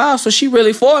like, wow, so she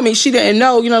really for me. She didn't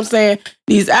know,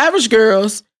 these average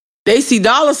girls, they see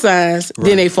dollar signs, right,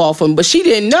 then they fall for him. But she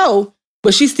didn't know,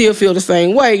 but she still feel the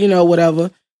same way, whatever.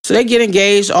 So they get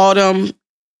engaged, all them.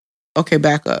 Okay,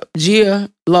 back up. Gia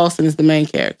Lawson is the main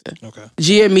character. Okay.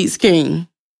 Gia meets King.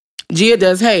 Gia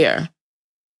does hair.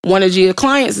 One of Gia's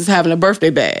clients is having a birthday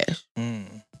bash.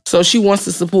 So she wants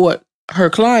to support her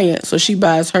client, so she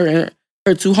buys her and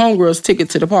her two homegirls ticket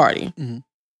to the party. Mm-hmm.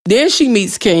 Then she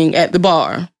meets King at the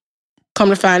bar. Come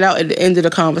to find out at the end of the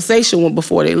conversation,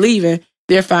 before they're leaving,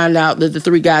 they find out that the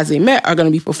three guys they met are going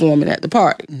to be performing at the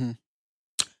party. Mm-hmm.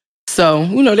 So,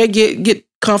 they get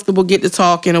comfortable, get to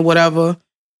talking or whatever,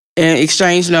 and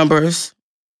exchange numbers.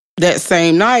 That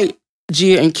same night,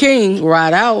 Gia and King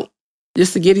ride out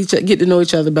just to get to know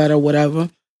each other better or whatever.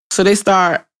 So they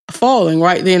start falling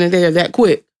right then and there that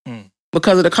quick.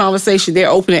 Because of the conversation, they're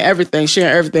opening everything,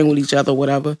 sharing everything with each other or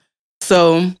whatever.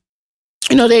 So,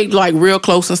 they like real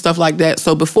close and stuff like that.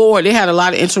 So before, they had a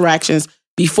lot of interactions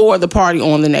before the party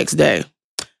on the next day.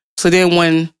 So then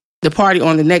when the party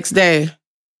on the next day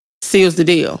seals the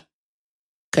deal.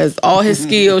 Because all his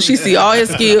skills, she see all his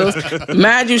skills.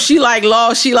 Mind you, she like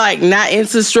lost. She like not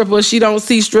into strippers. She don't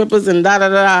see strippers and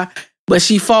da-da-da-da. But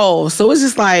she falls. So it's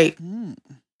just like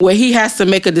where he has to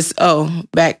make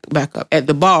back up. At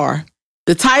the bar,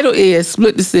 the title is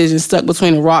Split Decision, Stuck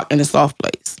Between a Rock and a Soft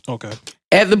Place. Okay.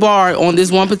 At the bar on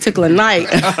this one particular night,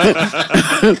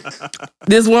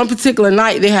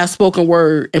 they have spoken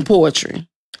word and poetry.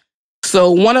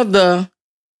 So one of the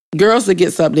girls that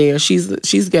gets up there, she's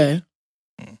gay.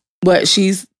 But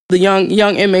she's the young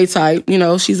inmate type,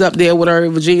 she's up there with her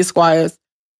Virginia Squires,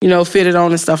 fitted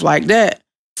on and stuff like that.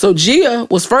 So Gia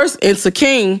was first into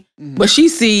King, but she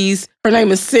sees, her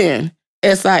name is Sin,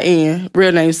 S-I-N,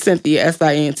 real name Cynthia,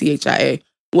 S-I-N-T-H-I-A,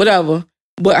 whatever.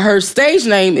 But her stage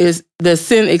name is the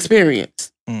Sin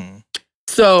Experience.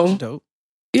 So, dope.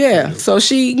 Yeah, dope. So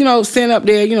she, Sin up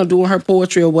there, doing her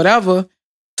poetry or whatever.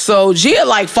 So Gia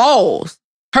like falls.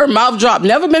 Her mouth dropped.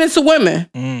 Never been into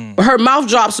women. But her mouth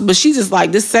drops, but she's just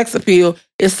like, this sex appeal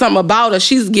is something about her.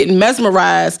 She's getting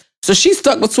mesmerized. So she's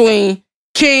stuck between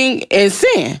King and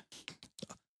Sin.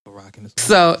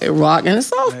 So it rock in a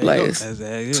soft place.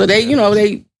 So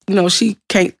they, she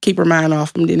can't keep her mind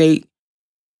off him. Then they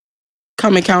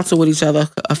come and counsel with each other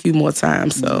a few more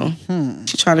times. So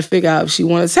she's trying to figure out if she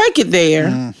want to take it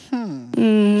there.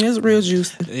 It's real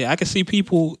juicy. Yeah, I can see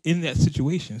people in that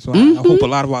situation. So I hope a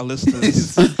lot of our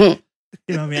listeners,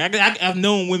 I've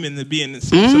known women to be in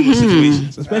similar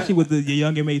situations, especially with the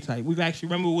young inmate type. We've actually,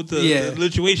 remember with the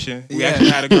lituation, we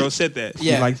actually had a girl said that.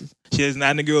 She It's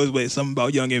not in the girls, but it's something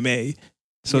about Young M.A.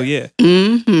 So yeah.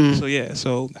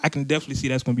 So I can definitely see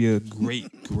that's gonna be a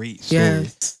great story.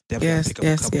 Yes. Definitely pick up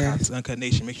a couple copies. Uncut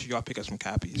Nation, make sure y'all pick up some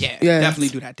copies. Yeah, definitely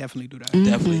do that. Definitely do that.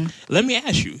 Definitely. Let me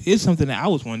ask you. Here's something that I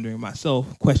was wondering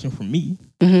myself. Question from me.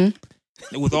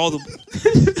 With all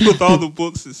the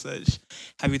books and such,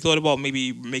 have you thought about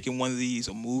maybe making one of these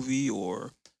a movie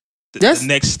or the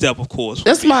next step? Of course,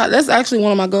 that's actually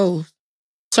one of my goals.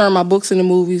 Turn my books into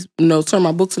movies. Turn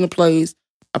my books into plays.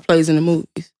 Our plays into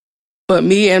movies. But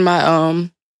me and my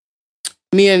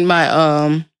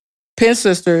pen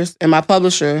sisters and my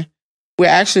publisher, we're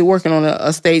actually working on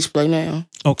a stage play now.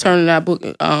 Okay. Turning our book,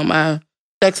 my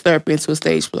sex therapy into a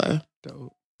stage play.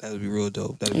 Dope. That'd be real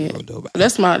dope.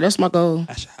 That's my goal.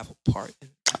 I should have a part.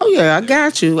 Oh yeah, I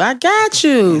got you.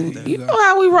 You know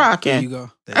how we rocking. There you go.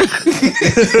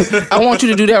 I want you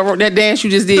to do that dance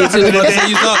you just did too.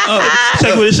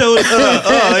 Check with the shoulder.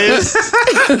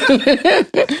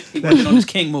 He working on his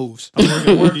king moves.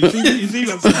 I'm working. You see,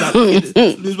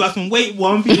 lose about some weight, boy.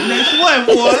 I'm be the next one,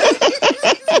 boy.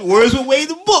 Words will weigh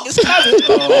the book. It's coming.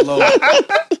 Oh Lord.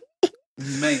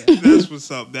 Man, that's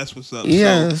what's up.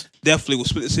 Yeah, so definitely.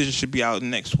 Split Decision should be out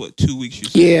next 2 weeks. You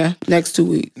said? Yeah, next 2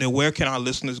 weeks. Now, where can our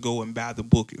listeners go and buy the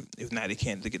book if not they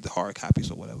can't to get the hard copies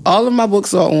or whatever? All of my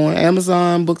books are on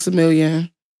Amazon, Books A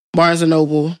Million, Barnes and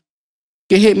Noble. You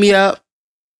can hit me up.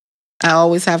 I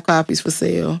always have copies for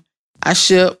sale. I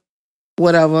ship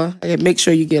whatever. Make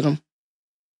sure you get them.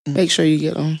 Make sure you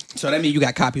get them. So that means you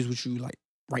got copies with you like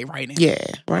right now. Yeah,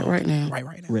 right now.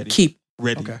 Right now. Ready. Keep.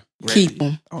 Ready. Okay. Keep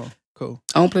them. Oh. Cool.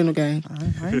 I don't play no games. I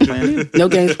ain't playing. No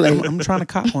games played. I'm trying to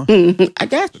cop one. I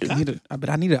got you. I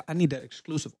need that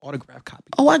exclusive autograph copy.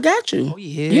 Oh, I got you. Oh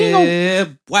yeah.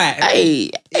 Why?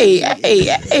 Hey.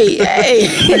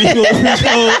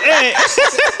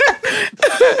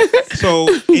 So,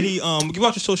 any give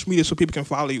out your social media so people can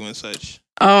follow you and such.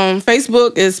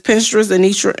 Facebook is Pinstress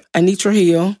Anitra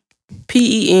Hill.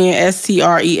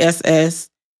 PENSTRESS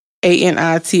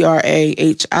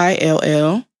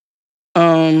ANITRAHILL.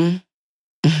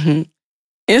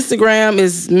 Instagram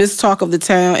is Miss Talk of the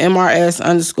Town, MRS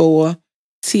 _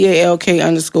 TALK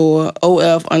 _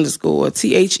 OF _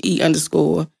 THE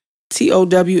 _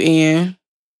 TOWN.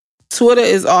 Twitter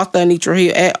is Author Anitra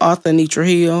Hill @Author Anitra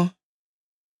Hill.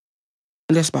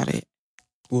 And that's about it.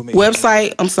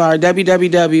 Website,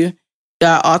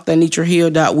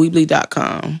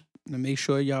 www.authoranitrahill.weebly.com. Now make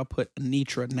sure y'all put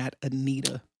Anitra, not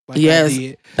Anita. Like yes.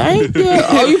 Thank you.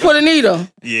 Oh, you put Anita.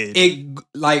 Yeah. It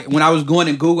like when I was going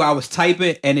in Google, I was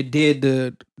typing and it did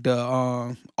the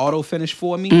auto finish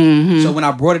for me. Mm-hmm. So when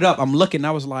I brought it up, I'm looking.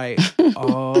 I was like,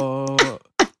 oh,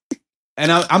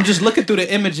 and I'm just looking through the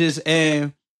images,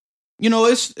 and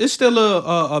it's still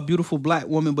a beautiful black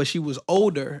woman, but she was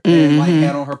older and like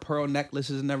had on her pearl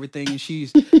necklaces and everything, and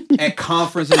she's at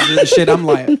conferences and shit. I'm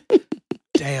like,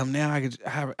 damn, now I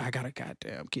gotta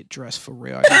goddamn get dressed for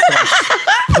real. I gotta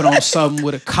put on something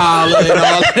with a collar and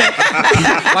all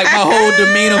that. Like my whole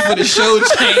demeanor for the show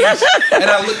changed. And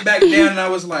I looked back down and I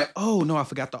was like, oh no, I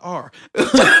forgot the R. I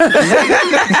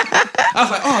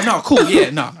was like, oh no, cool,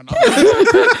 yeah, no. Like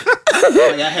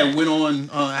I had went on,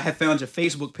 I had found your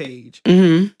Facebook page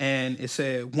and it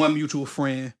said one mutual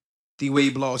friend,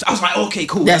 D-Wade Blogs. I was like, okay,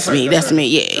 cool. That's me. Yeah. That's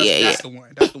the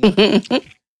one. That's the one.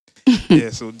 Yeah,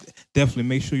 so definitely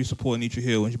make sure you support Anitra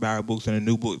Hill when you buy her books and a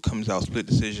new book comes out, Split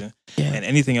Decision. Yeah. And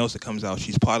anything else that comes out,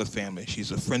 she's part of the family.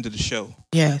 She's a friend of the show.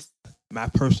 Yes. My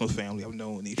personal family, I've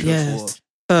known Anitra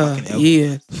for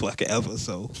years. Forever.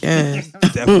 So yes.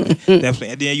 definitely.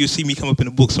 And then you see me come up in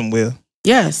a book somewhere.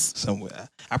 Yes. Somewhere.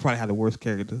 I probably had the worst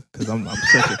character because I'm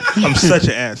such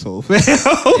an asshole.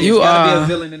 You gotta be a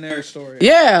villain in every story.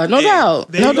 Yeah, no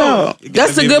doubt.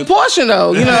 That's a good portion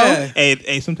though,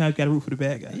 Hey, sometimes you gotta root for the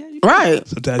bad guy. Right.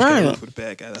 Sometimes you gotta root for the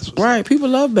bad guy. That's what's right. up. People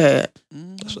love bad.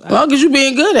 As long as you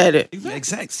being good at it.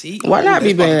 Exactly. See, why not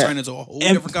be bad? Turn into a whole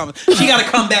different comment. She gotta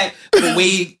come back for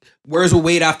Wade. Words will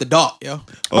wait after dark, yo.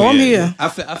 I'm here. I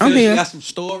feel she got some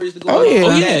stories to go on. Oh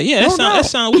yeah. That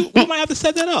sound. We might have to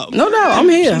set that up. No, I'm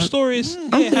here. Some stories.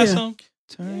 Have some.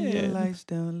 Turn your lights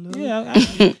down low. Yeah,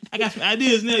 I got some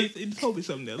ideas now. You told me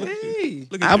something there.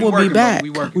 Look I will be back.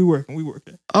 We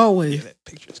working. Always. Yeah, that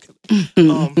picture is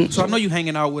killer. So I know you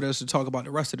hanging out with us to talk about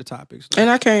the rest of the topics. And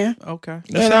I can. Okay.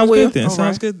 And I will.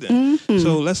 Sounds good then. Mm-hmm.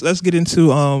 So let's get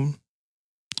into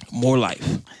More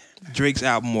Life. Drake's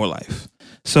album More Life.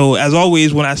 So as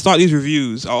always, when I start these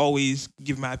reviews, I always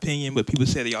give my opinion, but people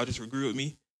say that y'all just agree with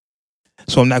me.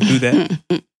 So I'm not gonna do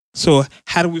that. So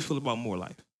how do we feel about More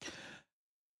Life?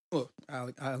 Well,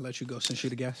 I'll let you go since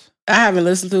you're the guest. I haven't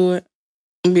listened to it,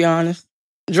 to be honest.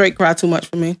 Drake cried too much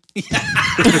for me.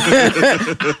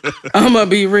 I'm gonna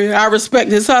be real. I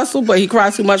respect his hustle, but he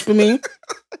cried too much for me.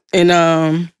 And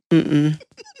I'm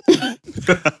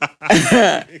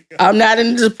not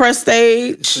in the depressed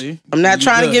stage. See? I'm not You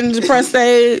trying to good. get in the depressed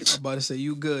stage. I'm about to say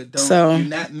you good. So- You're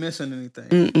not missing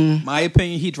anything. My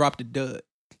opinion, he dropped a dud.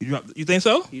 You think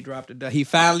so? He dropped a dud. He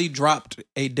finally dropped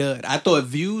a dud. I thought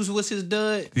Views was his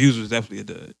dud, Views was definitely a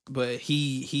dud. but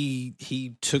he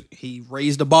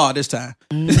raised the bar this time.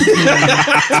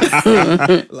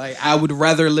 Like I would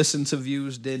rather listen to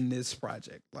Views than this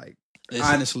project. Like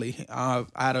honestly,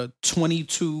 out of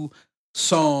 22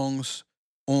 songs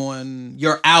on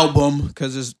your album,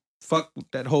 because it's fuck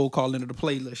that whole call into the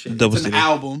playlist shit. Double It's an CD.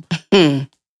 album. Mm.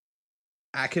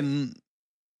 I can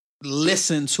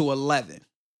listen to 11.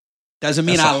 Doesn't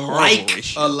mean That's a I horrible like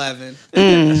ratio. 11.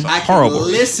 Mm. I can horrible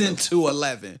listen to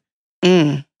 11.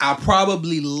 Mm. I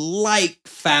probably like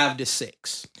 5 to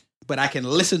 6, but I can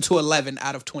listen to 11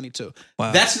 out of 22.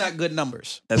 Wow. That's not good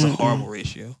numbers. That's a horrible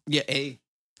ratio. Yeah,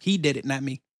 he did it, not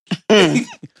me. Mm.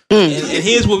 And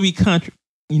here's where we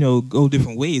go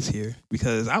different ways here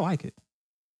because I like it.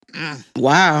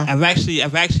 Wow. I've actually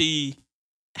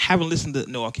haven't listened to.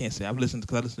 No, I can't say I've listened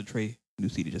because I listened to Trey new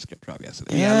CD just kept dropping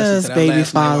yesterday. Yeah, I listened to Yes, that baby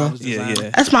last night while I father. was Yeah, designing. yeah.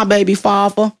 That's my baby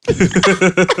father.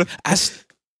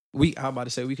 I'm about to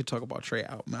say we could talk about Trey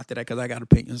album after that because I got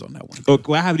opinions on that one. Oh,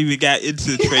 well, I haven't even got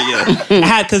into Trey yet. I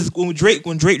had because when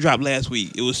Drake dropped last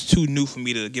week, it was too new for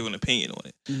me to give an opinion on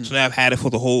it. So now I've had it for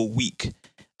the whole week.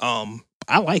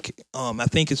 I like it. I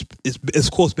think it's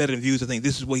of course better than Views. I think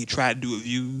this is what he tried to do with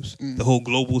Views, the whole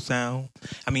global sound.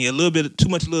 I mean, a little bit too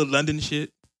much little London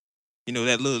shit. You know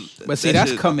that little. But see, that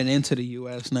that's shit. coming into the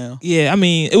U.S. now. Yeah, I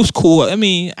mean, it was cool. I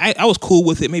mean, I was cool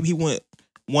with it. Maybe he went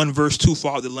one verse too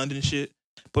far with the London shit.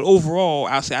 But overall,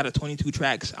 I'll say out of 22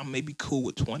 tracks, I'm maybe cool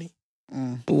with 20.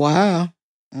 Wow.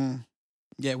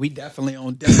 Yeah, we definitely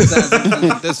on different sides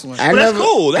of this one. I But that's never,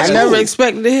 cool. That's I never cool.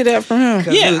 expected to hear that from him.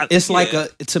 Yeah, it's like yeah.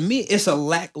 to me, it's a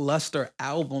lackluster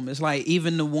album. It's like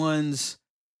even the ones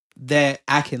that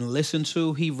I can listen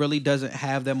to, he really doesn't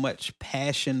have that much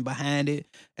passion behind it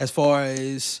as far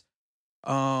as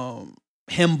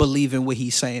him believing what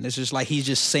he's saying. It's just like he's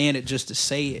just saying it just to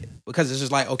say it. Because it's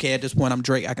just like, okay, at this point I'm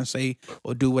Drake, I can say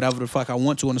or do whatever the fuck I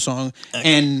want to in a song.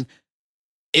 And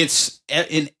it's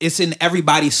in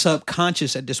everybody's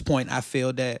subconscious at this point, I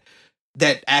feel that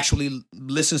actually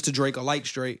listens to Drake or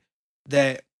likes Drake,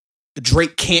 that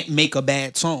Drake can't make a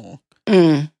bad song.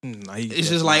 It's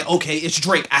just like, okay, it's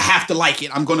Drake. I have to like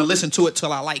it. I'm going to listen to it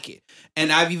till I like it.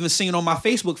 And I've even seen on my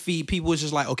Facebook feed, people was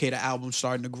just like, okay, the album's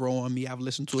starting to grow on me. I've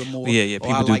listened to it more. Yeah, or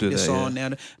people I do like do this that, song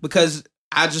now. Because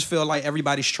I just feel like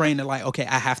everybody's trained to like, okay,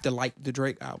 I have to like the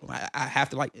Drake album. I have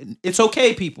to like it. It's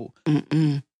okay, people.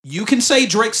 You can say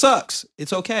Drake sucks.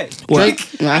 It's okay.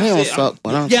 Drake, nah, he don't say- suck.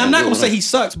 But I'm not going to say he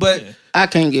sucks, but I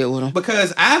can't get with him.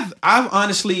 because I've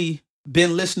honestly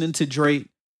been listening to Drake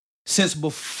since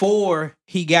before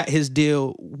he got his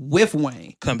deal with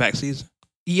Wayne. Comeback season.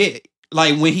 Yeah,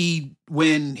 like when he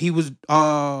was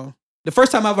the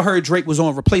first time I ever heard Drake was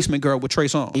on Replacement Girl with Trey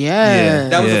Songz. Yeah.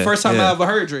 That was the Yeah, first time yeah. I ever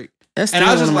heard Drake. That's And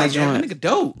I was still just one like, of damn, my that joints. nigga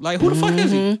dope. Like, who the fuck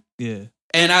is he? Yeah.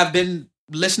 And I've been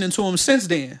listening to him since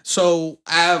then. So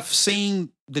I've seen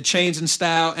the change in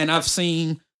style and I've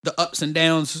seen the ups and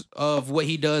downs of what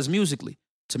he does musically.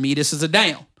 To me, this is a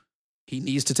down. He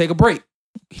needs to take a break.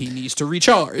 He needs to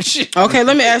recharge. Okay,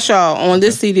 let me ask y'all. On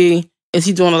this CD, is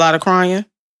he doing a lot of crying?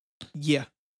 Yeah.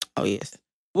 Oh, yes.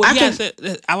 Well, I yeah, can- I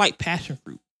said, I like Passion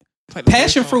Fruit. It's like the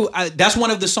Passion first song. Fruit, that's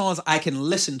one of the songs I can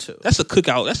listen to. That's a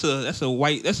cookout.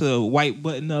 That's a white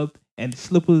button up and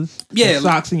slippers. Yeah, and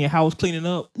socks in your house cleaning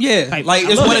up. Yeah, Like, like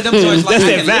I it's love one it. of them joints. Like That's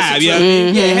I that can vibe, listen yeah. to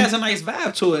it. Yeah, it Mhm. has a nice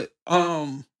vibe to it.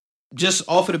 Just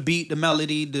off of the beat, the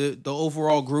melody, the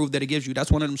overall groove that it gives you. That's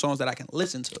one of them songs that I can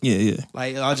listen to. Yeah, yeah.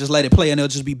 Like I'll just let it play and it'll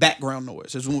just be background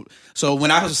noise. So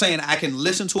when I was saying I can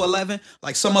listen to 11,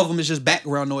 like some of them is just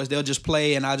background noise. They'll just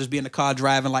play and I'll just be in the car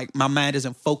driving. Like my mind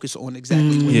isn't focused on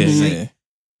exactly what Yeah, he's saying. yeah.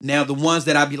 Now the ones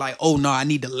that I'd be like, oh no, I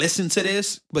need to listen to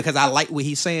this because I like what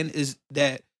he's saying is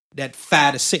that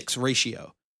 5 to 6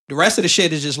 ratio. The rest of the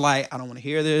shit is just like, I don't want to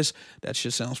hear this. That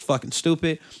shit sounds fucking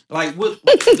stupid. Like what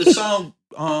the song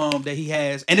that he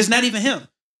has, and it's not even him.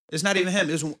 It's not even him.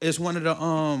 It's one of the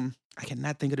I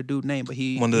cannot think of the dude's name, but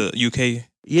he One of the UK.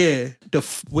 yeah,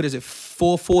 what is it?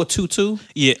 4422?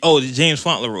 Yeah. Oh, the James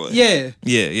Fauntleroy. Yeah.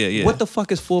 Yeah. What the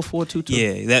fuck is 4422?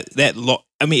 Yeah,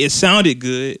 I mean, it sounded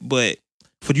good, but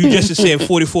for you just to say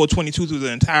 4422 through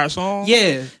the entire song.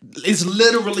 Yeah. It's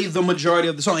literally the majority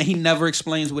of the song, and he never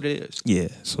explains what it is. Yeah.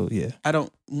 So yeah, I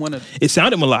don't want to. it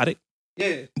sounded melodic.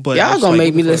 Yeah. But Y'all it's gonna like,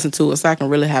 make me what the listen to it so I can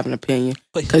really have an opinion.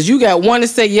 But- Because you got one to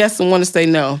say yes and one to say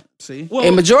no. See? fuck?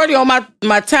 And majority on my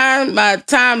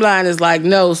timeline is like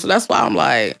no. So that's why I'm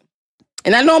like,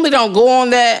 and I normally don't go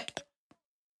on that.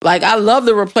 Like I love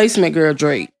the replacement girl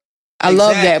Drake. I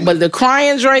love that. Exactly. But the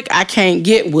crying Drake, I can't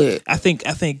get with. I think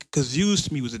because Views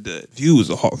to me was a dud. Views was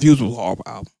a horrible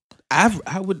album.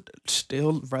 I would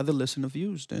still rather listen to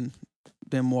Views than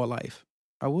More Life.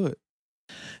 I would.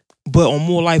 But on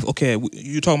More Life, okay,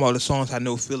 you're talking about the songs had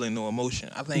no feeling, no emotion.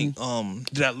 I think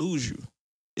Did I Lose You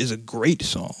is a great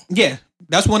song. Yeah.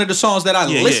 That's one of the songs that I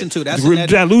listen to. That's in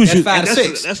Did I Lose You? 5 to That's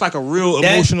 6. that's like a real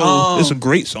That, emotional. It's a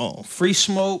great song. Free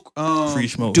Smoke. Free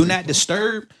Smoke. Do Not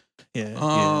Disturb.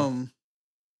 Yeah.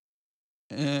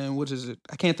 And what is it?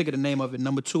 I can't think of the name of it.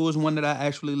 Number 2 is one that I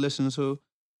actually listen to.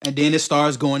 And then it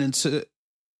starts going into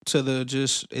the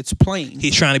just, it's plain.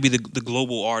 He's trying to be the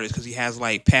global artist because he has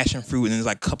like Passion Fruit and there's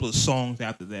like a couple of songs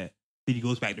after that. Then he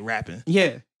goes back to rapping.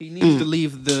 Yeah. He needs to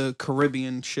leave the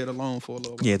Caribbean shit alone for a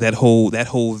little bit. Yeah, that whole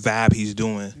vibe he's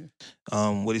doing.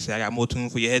 What do you say? I got more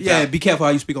tune for your head. Yeah, top? be careful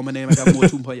how you speak on my name. I got more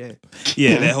tune for your head.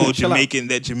 Yeah, that whole Chill out.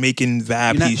 Jamaican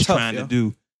vibe You're not he's tough, trying yo. to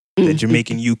do. That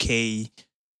Jamaican UK,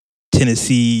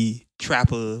 Tennessee,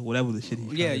 trapper, whatever the shit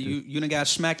he's Yeah, trying to do. you done got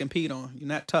smacked and peed on. You're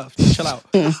not tough. Chill out.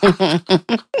 Yeah,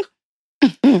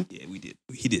 we did.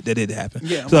 He did. That did happen.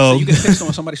 Yeah, So you get pissed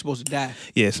on somebody's supposed to die.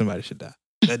 yeah, somebody should die.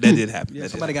 That did happen. Yeah, That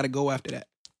did somebody happen. got to go after that.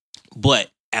 But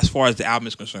as far as the album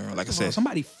is concerned, like I said,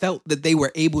 Somebody felt that they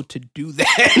were able to do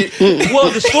that.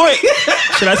 well, the story.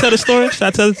 Should I tell the story? Should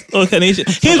I tell? Okay,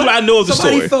 here's what I know of the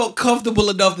Somebody story. felt comfortable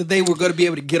enough that they were going to be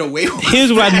able to get away with it.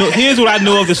 Here's what I know. Here's what I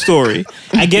know of the story.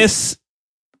 I guess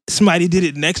somebody did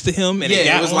it next to him, and Yeah,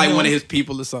 got it was on like him. one of his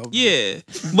people or something. Yeah,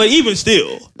 but even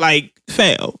still, like,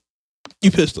 fam, you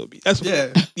pissed on me. That's what,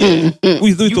 Yeah. yeah. We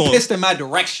You throwing, pissed in my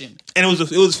direction. and it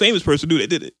was a famous person dude that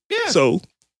did it. Yeah. So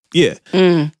yeah,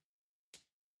 Mm.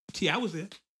 I was there.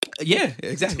 Yeah,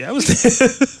 exactly. Yeah, I was there.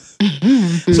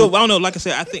 So I don't know. Like I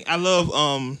said, I think I love.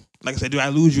 Like I said, Do I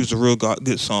Lose You is a real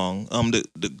good song.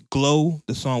 The Glow,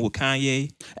 the song with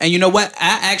Kanye. And you know what?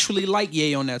 I actually like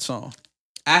Ye on that song.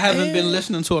 I haven't been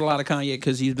listening to a lot of Kanye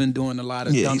because he's been doing a lot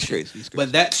of dumb he's shit. crazy. He's crazy.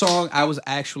 But that song, I was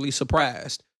actually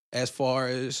surprised as far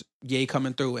as Ye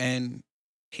coming through. And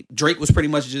Drake was pretty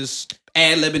much just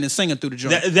ad-libbing and singing through the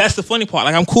joint. That's the funny part.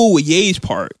 Like, I'm cool with Ye's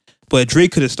part, but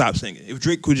Drake could have stopped singing. If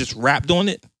Drake could just rapped on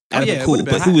it, I'd have yeah, been it cool. would've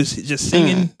been But he hot. was just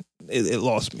singing. It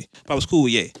lost me. But I was cool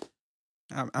with Ye.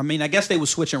 I mean, I guess they were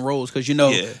switching roles because, you know,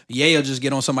 Yeah. Ye will just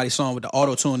get on somebody's song with the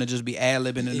auto-tune and just be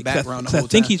ad-libbing in the background the whole I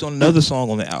think time. he's on another song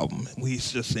on the album where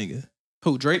he's just singing.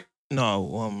 Who, Drake?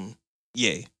 No,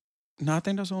 Ye. No, I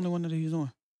think that's the only one that he's on.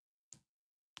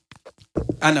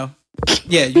 I know.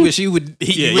 Yeah, you wish he would.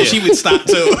 You wish he would stop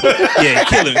too. Yeah,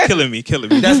 killing me.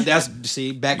 That's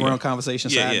see background conversation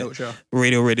side note, y'all.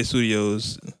 Radio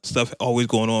Studios stuff always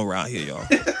going on around here, y'all.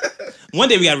 One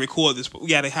day we gotta record this, but we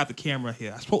gotta have a camera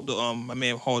here. I spoke to my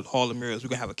man Harlan Mirrors. We're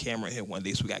gonna have a camera here one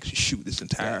day so we can actually shoot this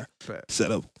entire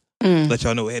setup. Let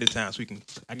y'all know ahead of time so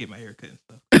I get my hair cut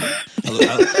and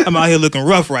stuff. I'm out here looking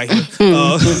rough right here.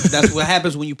 That's what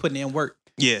happens when you putting in work.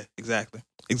 Yeah, exactly.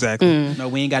 No,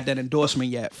 we ain't got that endorsement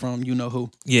yet from you know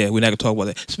who. Yeah, we're not gonna talk about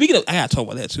that. Speaking of, I gotta talk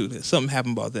about that too. There's something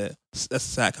happened about that. That's a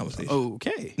side conversation.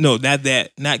 Okay. No, not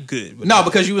that. Not good. But No,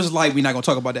 because you was like, we're not gonna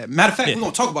talk about that. Matter of fact, Yeah. we're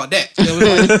gonna talk about that.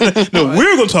 It was like, no,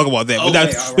 we're gonna talk about that. Okay, We're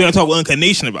not- all right. We're gonna talk with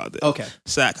Uncarnation about that. okay.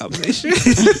 Side conversation.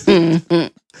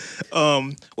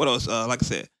 What else? Like I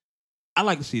said, I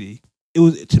like the CD. It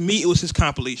was, to me, it was his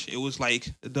compilation. It was like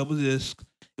a double disc.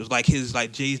 It was like his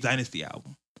Jay's Dynasty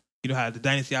album. You know how the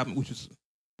Dynasty album, which was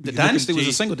The Dynasty was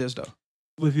a single disc though.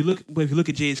 But if you look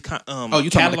at Jay's Oh, you talking about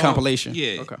the catalog, compilation?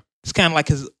 Yeah. Okay. It's kind of like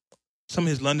some of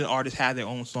his London artists had their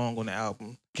own song on the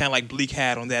album. Kind of like Bleak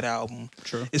had on that album.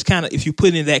 True. It's kind of, if you put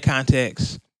it in that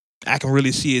context, I can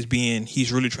really see it as being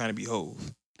he's really trying to be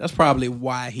Hove. That's probably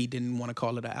why he didn't want to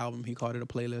call it an album. He called it a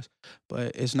playlist,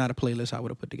 but it's not a playlist I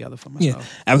would have put together for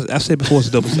myself. I've said before it's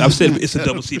a double. I've said it's a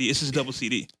double CD. It's just a double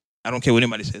CD. I don't care what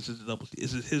anybody says. It's a double.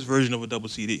 It's his version of a double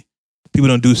CD. People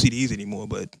don't do CDs anymore,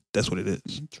 but that's what it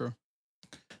is. True.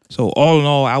 So all in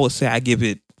all, I would say I give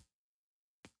it,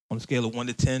 on a scale of 1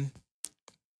 to 10,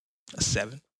 a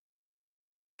 7.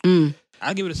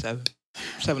 I'll give it a 7,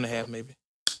 7.5 maybe.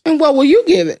 And what will you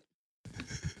give it?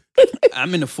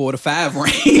 I'm in the 4 to 5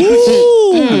 range.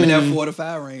 Ooh. I'm in that 4 to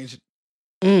 5 range.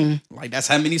 Mm. Like that's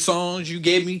how many songs you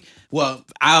gave me. Well,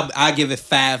 I'll give it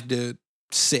 5 to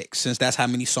 6 since that's how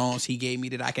many songs he gave me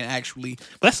that I can actually.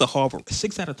 That's a horrible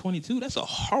 6 out of 22. That's a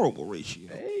horrible ratio.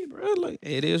 Hey, bro, like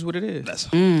it is what it is. That's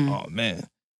oh man.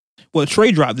 Well,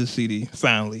 Trey dropped this CD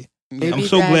finally. Yeah. I'm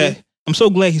so glad I'm so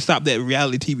glad he stopped that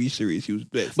reality TV series. He was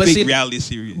that fake reality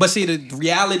series. But see, the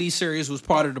reality series was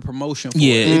part of the promotion. For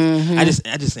it. I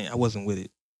just think I wasn't with it.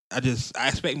 I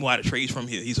expect more out of Trey's from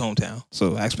here. He's hometown,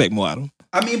 so I expect more out of him.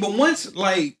 I mean, but once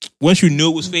you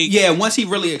knew it was fake, once he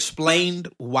really explained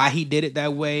why he did it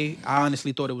that way, I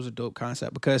honestly thought it was a dope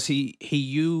concept because he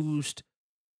used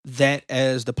that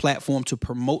as the platform to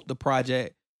promote the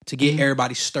project to get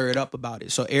everybody stirred up about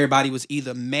it. So everybody was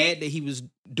either mad that he was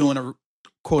doing a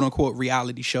quote unquote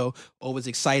reality show or was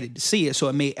excited to see it. So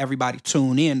it made everybody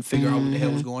tune in, figure out what the hell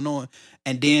was going on.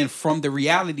 And then from the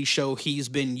reality show, he's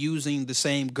been using the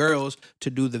same girls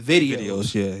to do the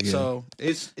videos. Yeah. So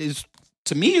it's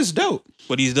to me, it's dope.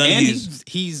 What he's done, and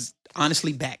he's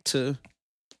honestly back to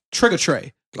Trigger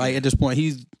Trey. Like at this point,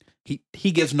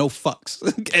 he gives no fucks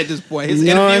at this point. His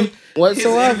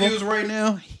interviews right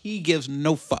now, he gives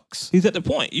no fucks. He's at the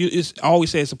point. I always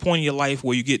say it's a point in your life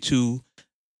where you get to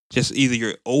just either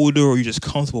you're older or you're just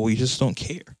comfortable. Or you just don't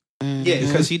care. Yeah,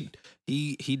 because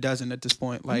he doesn't at this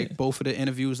point. Like both of the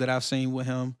interviews that I've seen with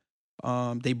him,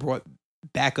 they brought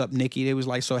back up Nikki. They was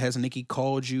like, so has Nikki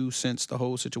called you since the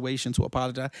whole situation to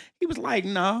apologize? He was like,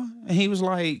 no. And he was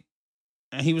like,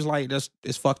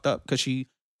 it's fucked up because she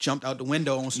jumped out the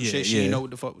window on some shit. She didn't know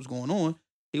what the fuck was going on.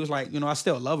 He was like, I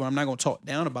still love her. I'm not gonna talk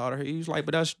down about her. He was like,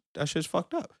 but that shit's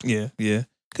fucked up. Yeah.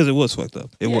 Because it was fucked up.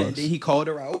 It was. And then he called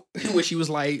her out when she was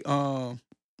like, because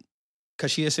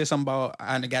she had said something about,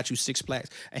 I got you 6 plaques.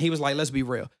 And he was like, let's be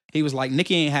real. He was like,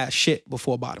 Nikki ain't had shit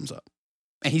before Bottoms Up.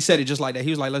 And he said it just like that. He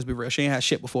was like, let's be real. She ain't had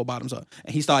shit before Bottoms Up.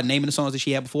 And he started naming the songs that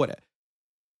she had before that.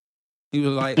 He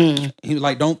was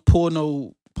like, don't pull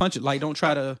no punches. Like, don't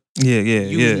try to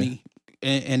use me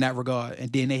in that regard.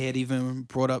 And then they had even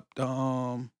brought up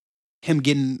the, him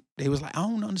getting, they was like, I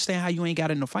don't understand how you ain't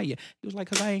got in the fight yet. He was like,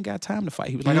 because I ain't got time to fight.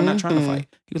 He was like, I'm not trying to fight.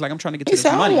 He was like, I'm trying to get to this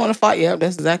money. I don't want to fight. Yeah,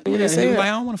 that's exactly what he said. He was like,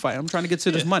 I don't want to fight. I'm trying to get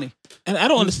to this money. And I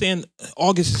don't understand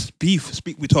August's beef.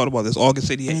 We talked about this. August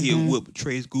said he had whooped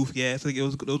Trey's goofy ass. I think it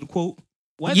was the quote.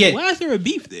 Why is there a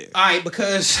beef there? All right,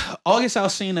 because August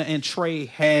Alsina and Trey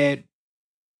had,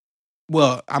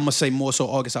 well, I'm going to say more so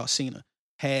August Alsina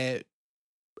had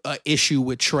an issue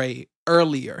with Trey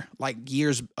earlier, like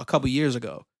a couple years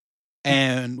ago,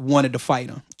 and wanted to fight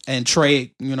him. And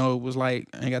Trey, was like,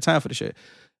 I ain't got time for this shit.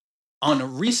 On a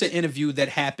recent interview that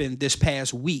happened this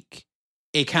past week,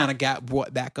 it kind of got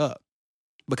brought back up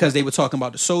because they were talking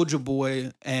about the Soulja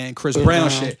Boy and Chris Brown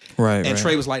shit. Right. And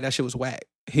Trey was like, that shit was whack.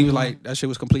 He was like, that shit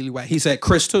was completely whack. He said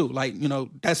Chris too. Like,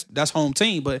 that's home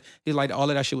team, but he's like, all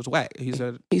of that shit was whack. He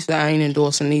said I ain't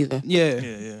endorsing either.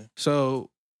 Yeah.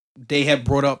 So they had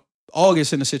brought up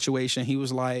August in the situation. He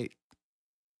was like,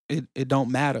 it don't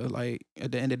matter. Like,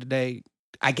 at the end of the day,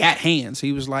 I got hands.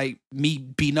 He was like, me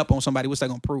beating up on somebody, what's that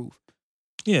gonna prove?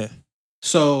 Yeah.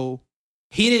 So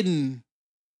he didn't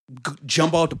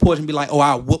jump off the porch and be like, oh,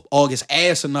 I'll whoop August's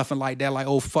ass or nothing like that. Like,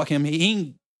 oh, fuck him. He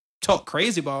ain't talk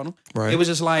crazy about him. Right. It was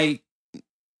just like,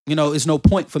 it's no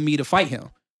point for me to fight him.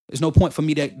 There's no point for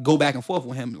me to go back and forth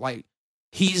with him. Like,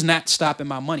 he's not stopping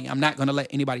my money. I'm not gonna let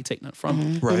anybody take nothing from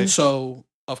me. Right. So,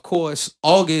 of course,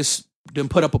 August then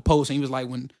put up a post and he was like,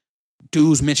 when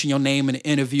dudes mention your name in the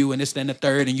interview and this, then the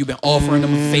third, and you've been offering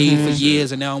them a fade for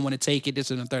years and now I want to take it, this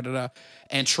and the third.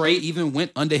 And Trey even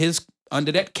went under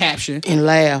that caption and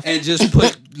laughed and just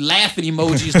put laughing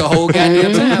emojis the whole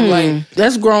goddamn time. Like,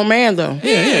 that's grown man though.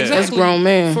 Yeah, exactly. That's grown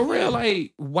man. For real,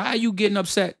 like, why are you getting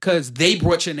upset? Because they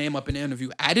brought your name up in the interview.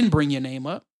 I didn't bring your name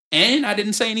up. And I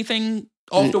didn't say anything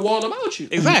off the wall about you.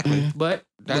 Exactly. But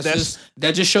that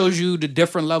just shows you the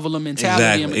different level of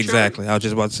mentality. Exactly. I was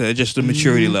just about to say, just the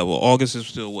maturity level. August is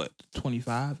still what,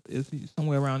 25? Is he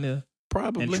somewhere around there?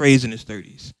 Probably. And Trey's in his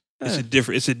 30s. It's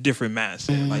a different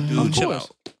mindset. Like, dude, chill out.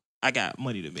 I got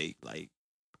money to make. Like,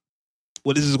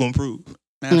 what is this going to prove?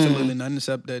 Absolutely nothing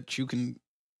except that you can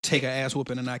take an ass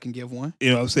whooping and I can give one.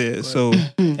 You know what I'm saying? But, so,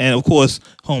 and of course,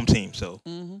 home team. So,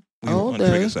 we on the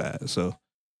Trigger side. So,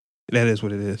 that is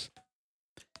what it is.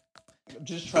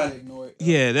 Just try to ignore it.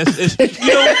 Yeah, just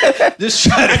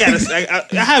try to.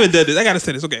 I haven't done this. I gotta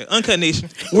say this. Okay, Uncut Nation.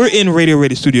 We're in Radio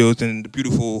Ready Studios in the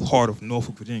beautiful heart of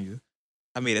Norfolk, Virginia.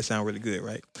 I made that sound really good,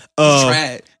 right?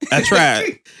 I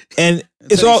tried, and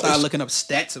it's all. Start looking up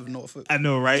stats of Norfolk. I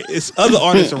know, right? It's other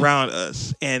artists around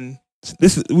us, and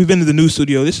we've been to the new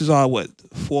studio. This is our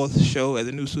 4th show at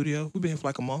the new studio. We've been here for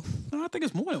like a month. No, I think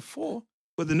it's more than 4.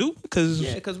 But the new, because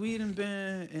we hadn't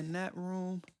been in that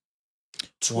room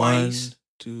twice. 1,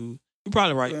 2. You're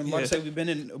probably right. I'm about to say we've been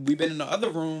in the other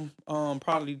room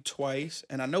probably twice,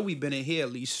 and I know we've been in here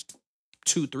at least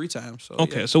 2-3 times. So,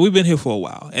 okay, so we've been here for a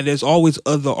while, and there's always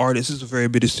other artists. It's a very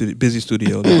busy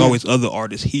studio. There's always other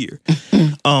artists here.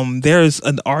 There's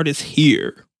an artist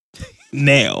here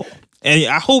now. And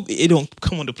I hope it don't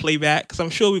come on the playback because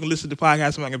I'm sure we can listen to the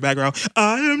podcast in the background.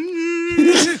 I am.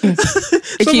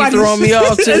 It keeps throwing me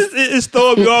off too. It's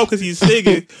throwing me off because he's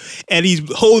singing and he's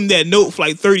holding that note for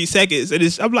like 30 seconds. And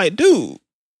I'm like, dude,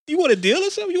 you want a deal or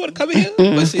something? You want to come in here?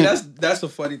 But see, that's the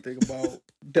funny thing about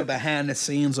the behind the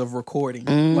scenes of recording.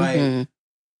 Like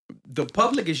the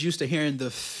public is used to hearing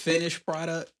the finished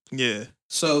product. Yeah.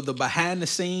 So the behind the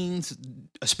scenes,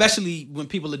 especially when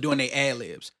people are doing their ad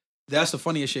libs, that's the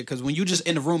funniest shit. Because when you just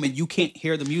in the room and you can't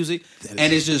hear the music and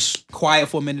it's just quiet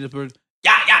for a minute,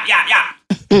 yeah.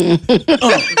 I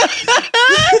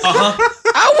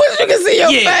wish you could see your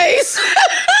face.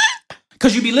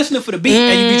 Because you be listening for the beat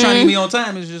and you be trying to get me on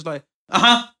time. It's just like,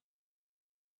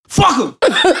 fuck them.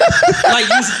 Like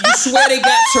you swear they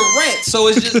got Tourette. So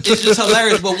it's just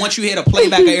hilarious. But once you hear the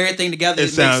playback of everything together, it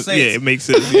makes sense. Yeah, it makes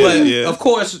sense. But of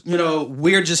course,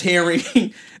 we're just hearing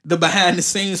the behind the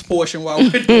scenes portion while we're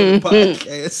doing the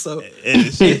podcast. So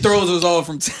it throws us off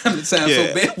from time to time. Yeah.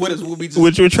 So bear with us.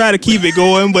 We're trying to keep it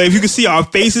going, but if you can see our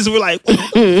faces, we're like,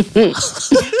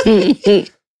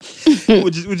 we'll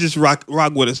just rock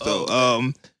with us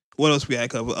though. What else we had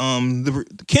to cover?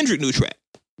 The Kendrick new track.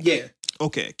 Yeah.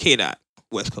 Okay, K-Dot,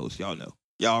 West Coast, y'all know.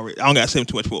 Y'all already, I don't got to say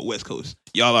too much about West Coast.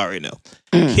 Y'all already know.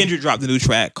 Kendrick dropped a new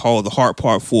track called The Heart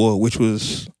Part 4, which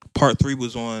was, Part 3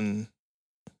 was on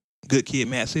Good Kid,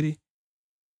 Mad City.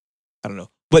 I don't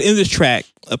know. But in this track,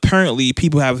 apparently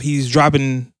he's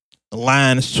dropping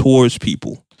lines towards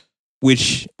people,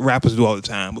 which rappers do all the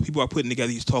time. But people are putting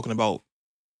together, he's talking about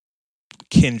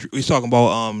Kendrick, he's talking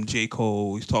about J.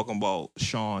 Cole, he's talking about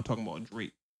Sean, talking about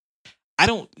Drake. I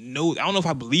don't know if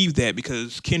I believe that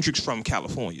because Kendrick's from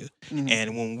California.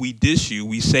 And when we diss you,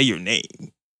 we say your name.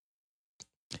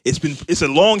 It's a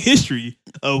long history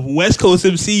of West Coast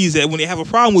MCs that when they have a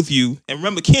problem with you, and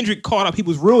remember Kendrick called out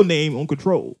people's real name on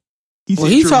Control. He said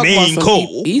Jermaine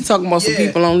Cole. He talking about some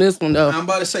people on this one though. I'm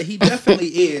about to say he definitely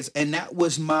is, and that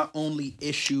was my only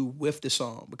issue with the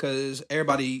song because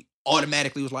everybody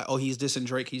automatically was like, "Oh, he's dissing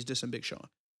Drake, he's dissing Big Sean,"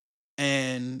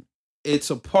 and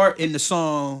it's a part in the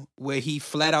song where he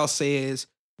flat out says,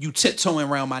 "You tiptoeing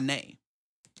around my name."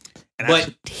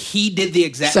 But he did the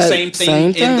exact same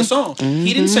thing in the song.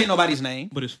 He didn't say nobody's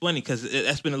name. But it's funny because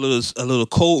that's been a little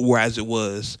cold war as it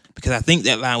was because I think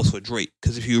that line was for Drake.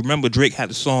 Because if you remember, Drake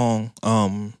had the song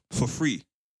For Free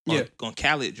on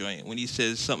Khaled joint when he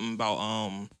says something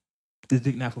about this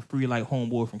dick not for free like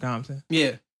homeboy from Compton.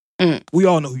 Yeah. We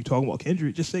all know who you're talking about,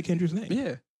 Kendrick. Just say Kendrick's name.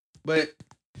 Yeah. But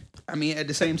I mean, at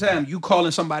the same time, you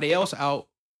calling somebody else out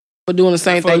for doing the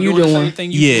same thing you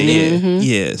doing.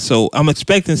 Yeah. So I'm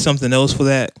expecting something else for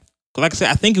that. Like I said,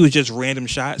 I think it was just random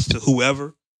shots to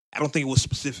whoever. I don't think it was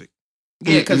specific.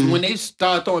 Yeah, because when they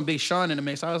started throwing Big Sean in the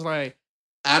mix, I was like,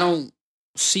 I don't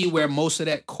see where most of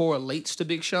that correlates to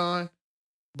Big Sean.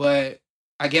 But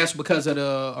I guess because of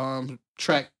the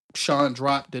track Sean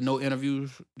dropped, the no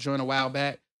interviews joint a while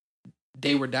back,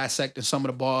 they were dissecting some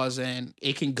of the bars, and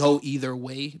it can go either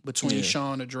way between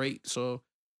Sean or Drake. So,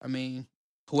 I mean,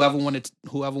 whoever want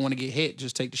to get hit,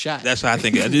 just take the shot. That's how I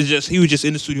think. He was just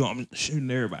in the studio. I'm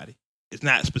shooting everybody. It's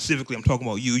not specifically I'm talking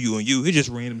about you, and you. It's just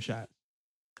random shots.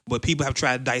 But people have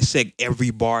tried to dissect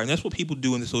every bar, and that's what people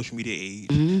do in the social media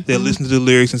age. They'll listen to the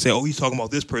lyrics and say, "Oh, he's talking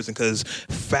about this person because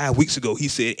 5 weeks ago he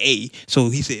said A, so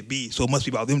he said B, so it must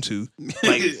be about them two."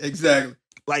 Like exactly.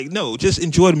 Like, no, just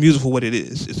enjoy the music for what it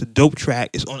is. It's a dope track.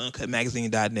 It's on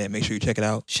uncutmagazine.net. Make sure you check it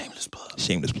out. Shameless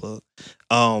plug.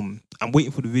 I'm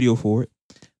waiting for the video for it.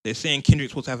 They're saying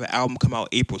Kendrick's supposed to have an album come out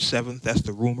April 7th. That's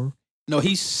the rumor. No,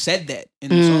 he said that in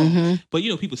the song. But,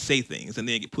 people say things and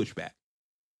then get pushed back.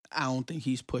 I don't think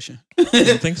he's pushing. You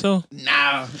don't think so?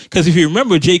 Nah. Because if you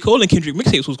remember, J. Cole and Kendrick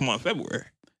mixtapes was come out in February.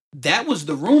 That was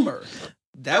the rumor.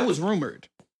 That was rumored.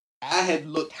 I had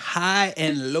looked high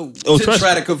and low to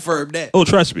try to confirm that. Oh,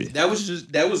 trust me. That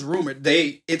was rumored.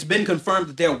 It's been confirmed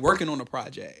that they're working on a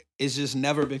project. It's just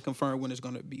never been confirmed when it's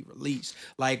going to be released.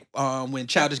 Like when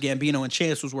Childish Gambino and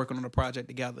Chance was working on a project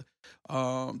together.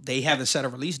 They haven't set a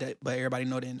release date, but everybody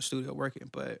know they're in the studio working.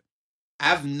 But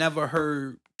I've never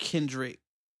heard Kendrick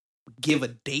give a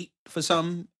date for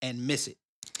something and miss it.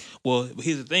 Well,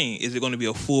 here's the thing: is it going to be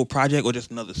a full project or just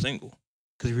another single?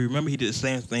 Because if you remember, he did the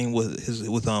same thing with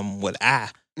I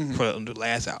for the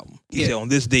last album. He said, "On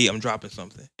this day, I'm dropping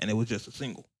something," and it was just a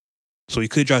single. So he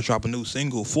could drop a new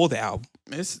single for the album.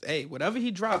 Whatever he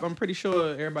dropped, I'm pretty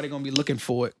sure everybody gonna be looking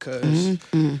for it. Because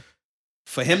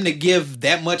for him to give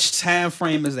that much time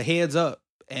frame as a heads up,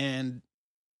 and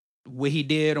what he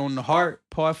did on The Heart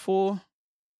Part 4,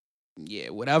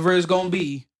 whatever it's gonna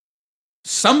be,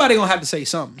 somebody gonna have to say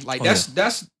something. Like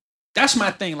that's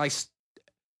my thing. Like,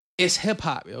 it's hip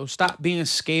hop, yo. Stop being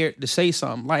scared to say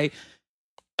something. Like,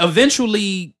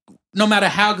 eventually, no matter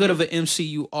how good of an MC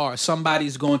you are,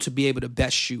 somebody's going to be able to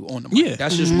best you on the mic. Yeah.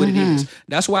 That's just what it is.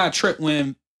 That's why I trip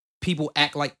when people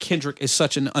act like Kendrick is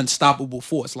such an unstoppable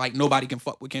force. Like, nobody can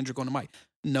fuck with Kendrick on the mic.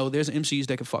 No, there's MCs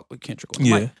that can fuck with Kendrick on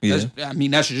the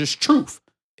mic. That's just truth.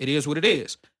 It is what it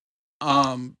is.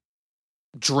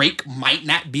 Drake might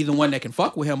not be the one that can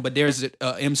fuck with him, but there's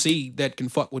a MC that can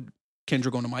fuck with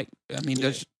Kendrick on the mic. I mean,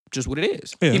 that's just what it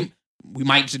is. Yeah. We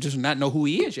might just not know who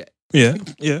he is yet.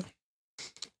 Yeah.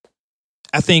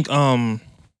 I think I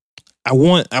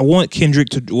want Kendrick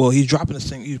to. Well, he's dropping a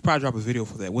single. He's probably drop a video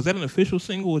for that. Was that an official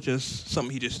single or just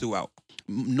something he just threw out?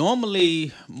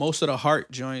 Normally, most of the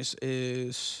Heart joints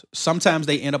is sometimes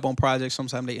they end up on projects,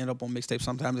 sometimes they end up on mixtapes,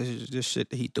 sometimes it's just shit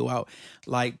that he threw out.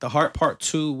 Like the Heart Part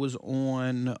 2 was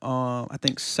on I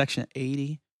think Section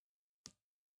 80.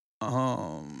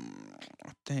 I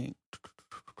think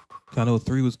I know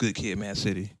 3 was Good Kid, Mad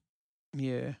City.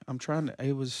 Yeah, I'm trying to.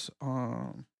 It was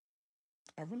I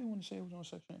really want to say it was on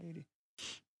Section 80.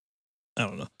 I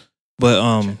don't know,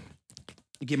 but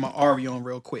Get my Ari on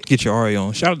real quick. Get your Ari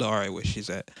on. Shout out to Ari where she's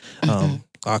at.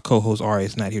 Our co-host Ari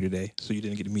is not here today, so you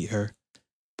didn't get to meet her.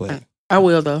 But I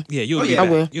will though. Yeah, you'll be back. I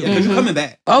will. Because you're coming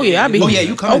back. Oh yeah, I'll be. Oh yeah,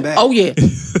 you coming back. Oh yeah,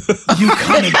 you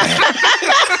coming back.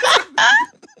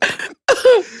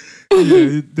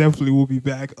 Yeah, it definitely will be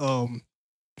back. Trying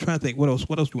to think what else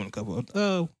do you want to cover?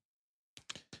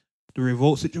 The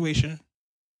Revolt situation,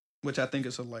 which I think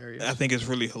is hilarious. I think it's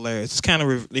really hilarious. It's kind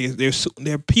of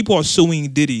there. People are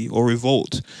suing Diddy or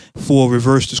Revolt for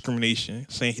reverse discrimination,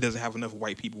 saying he doesn't have enough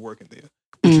white people working there,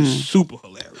 which is super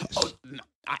hilarious. Oh, no,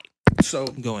 so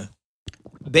going.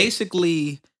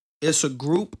 Basically, it's a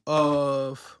group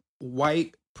of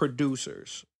white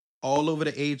producers all over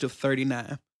the age of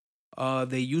 39.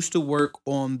 They used to work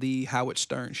on the Howard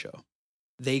Stern show.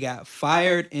 They got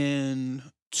fired in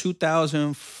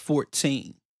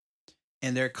 2014.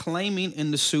 And they're claiming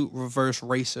in the suit reverse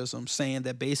racism, saying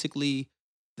that basically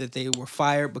that they were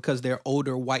fired because they're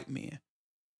older white men.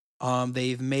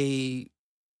 They've made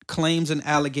claims and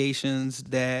allegations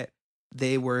that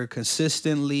they were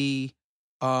consistently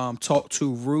talked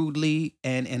to rudely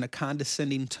and in a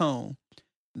condescending tone,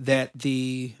 that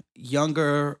the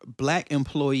younger black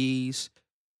employees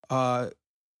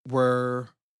were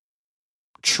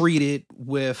treated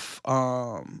with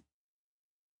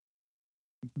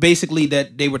basically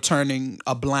that they were turning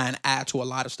a blind eye to a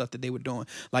lot of stuff that they were doing.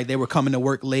 Like they were coming to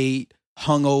work late,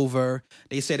 hungover.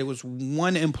 They said it was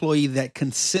one employee that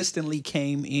consistently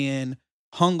came in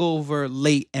hungover,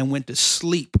 late, and went to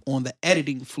sleep on the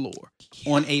editing floor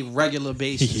on a regular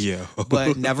basis. Yeah.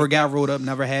 But never got rolled up,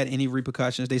 never had any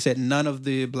repercussions. They said none of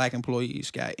the black employees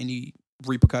got any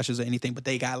repercussions or anything, but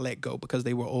they got let go because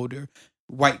they were older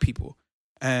white people.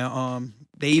 And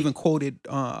they even quoted,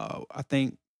 I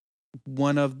think,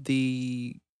 one of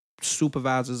the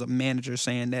supervisors or managers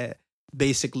saying that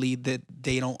basically that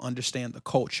they don't understand the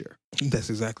culture. That's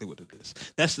exactly what it is.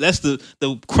 That's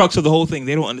the crux of the whole thing.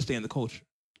 They don't understand the culture.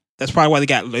 That's probably why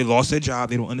they lost their job.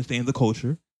 They don't understand the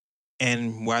culture,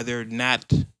 and why they're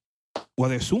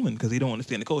suing because they don't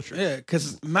understand the culture. Yeah,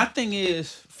 because my thing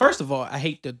is, first of all, I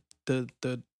hate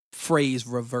the phrase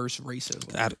reverse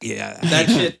racism. That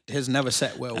shit has never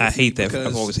sat well with I hate me that.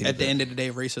 I've always hated at the that. end of the day,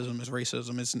 racism is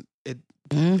racism.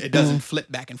 It doesn't flip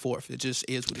back and forth. It just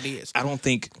is what it is. I don't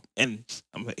think, and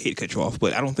I'm gonna hate to cut you off,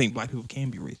 but I don't think black people can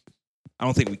be racist. I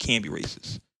don't think we can be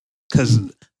racist because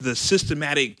the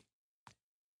systematic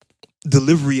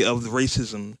delivery of the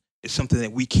racism is something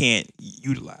that we can't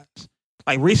utilize.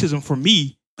 Like racism for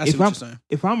me, if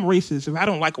I'm racist, if I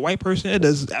don't like a white person, it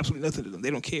does absolutely nothing to them.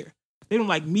 They don't care. They don't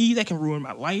like me. That can ruin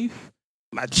my life,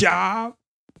 my job,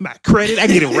 my credit. I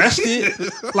can get arrested.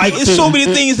 Like it's so many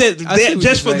things that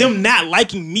just for them not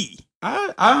liking me.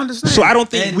 I understand. So I don't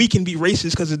think we can be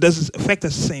racist because it doesn't affect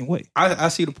us the same way. I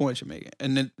see the point you're making.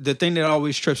 And the thing that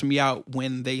always trips me out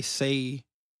when they say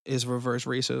is reverse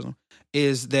racism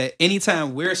is that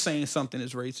anytime we're saying something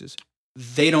is racist,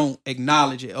 they don't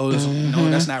acknowledge it. Oh, no,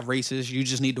 that's not racist. You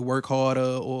just need to work harder,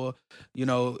 or,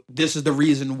 this is the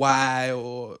reason why,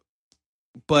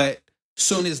 but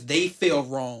soon as they feel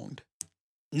wronged,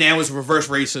 now it's reverse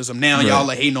racism. Now y'all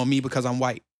are hating on me because I'm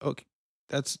white. Okay,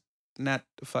 that's not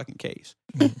the fucking case.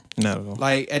 Not at all.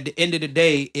 Like at the end of the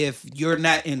day, if you're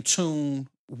not in tune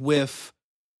with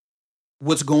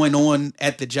what's going on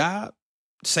at the job,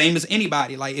 same as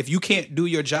anybody. Like if you can't do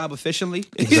your job efficiently,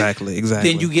 exactly,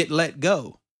 then you get let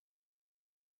go.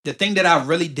 The thing that I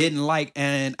really didn't like,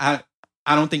 and I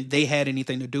don't think they had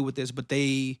anything to do with this, but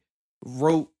they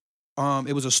wrote,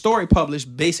 it was a story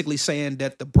published basically saying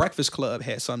that the Breakfast Club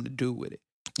had something to do with it.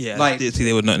 Yeah, Like, I did see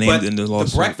they were not named in the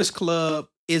lawsuit. The Breakfast Club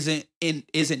isn't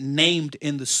named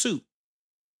in the suit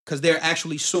because they're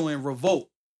actually suing Revolt.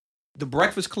 The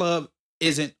Breakfast Club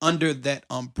isn't under that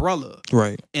umbrella,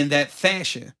 right? In that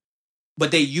fashion,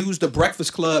 but they use the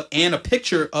Breakfast Club and a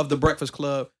picture of the Breakfast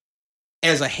Club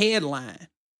as a headline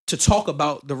to talk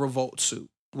about the Revolt suit,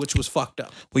 which was fucked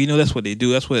up. Well, you know that's what they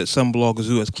do. That's what some bloggers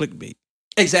do as clickbait.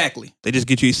 Exactly. They just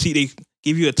get you a seat. They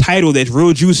give you a title that's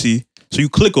real juicy, so you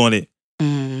click on it,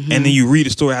 and then you read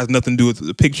the story. It has nothing to do with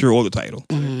the picture or the title.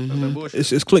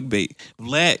 It's clickbait.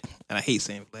 Vlad, and I hate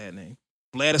saying Vlad's name.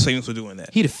 Vlad is famous for doing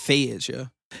that. He the feds, yeah.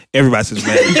 Everybody says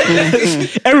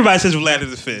Vlad. Everybody says Vlad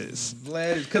is the feds.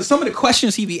 Vlad is, because some of the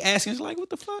questions he be asking is like, what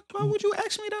the fuck? Why would you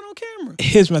ask me that on camera?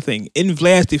 Here's my thing. In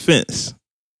Vlad's defense,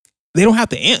 they don't have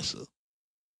to answer.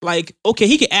 Like, okay,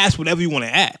 he can ask whatever you want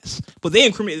to ask, but they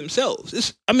incriminate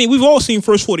themselves. We've all seen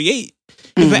First 48.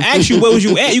 If I ask you where was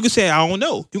you at, you can say I don't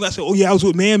know. You gotta say, oh yeah, I was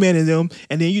with Man and them,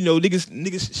 and then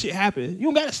niggas shit happened.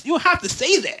 You don't have to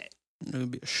say that. It'll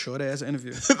be a short ass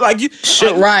interview. Right. You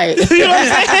know what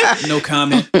I'm saying? No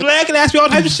comment. Vlad can ask me all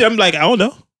types of shit. I'm like, I don't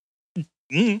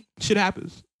know. Shit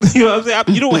happens. You know what I'm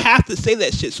saying? You don't have to say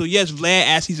that shit. So yes, Vlad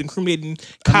asks these incriminating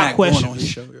cop questions. On his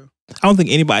show, yo. I don't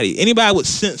think anybody with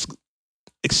sense,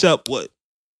 except what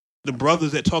the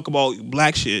brothers that talk about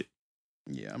black shit.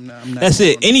 Yeah, I'm not. That's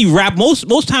it. Any rap,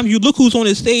 most times you look who's on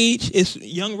the stage, it's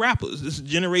young rappers. This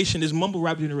generation, this mumble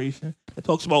rap generation that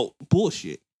talks about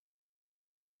bullshit.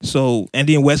 So, and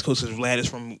then West Coast is Vlad is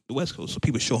from the West Coast, so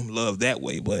people show him love that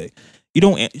way. But you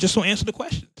don't answer the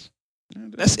questions. Yeah,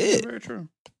 that's it. Very true.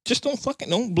 Just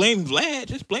don't blame Vlad.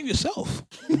 Just blame yourself,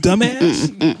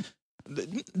 dumbass.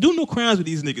 Do no crimes with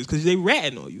these niggas because they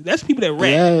ratting on you. That's people that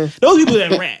rat. Yeah. Those people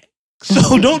that rat.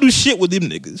 So don't do shit with them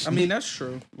niggas. I mean, that's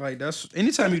true. Like that's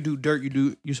anytime you do dirt,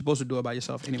 you're supposed to do it by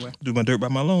yourself anyway. Do my dirt by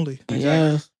my lonely. Exactly.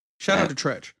 Yeah. Shout out to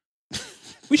Tretch.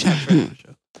 We shout out to Tretch on the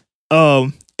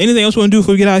show. Anything else we want to do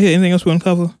before we get out here? Anything else we want to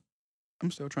cover?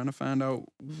 I'm still trying to find out.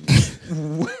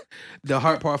 The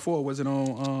Heart Part 4 was it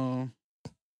on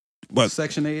what?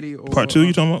 Section 80 or Part 2?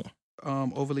 You talking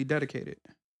about? Overly Dedicated.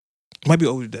 Might be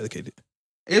Overly Dedicated.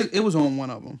 It was on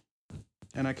one of them,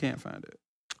 and I can't find it.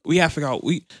 We have to figure out.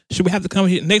 Should we have to come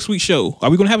here next week's show? Are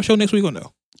we going to have a show next week or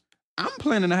no? I'm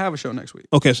planning to have a show next week.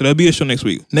 Okay, so there'll be a show next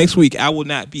week. Next week, I will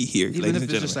not be here, even if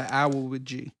it's just an hour with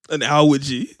G. An hour with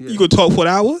G? Yeah. You going to talk for an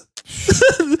hour?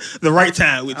 The right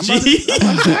time with G.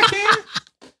 I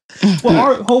can.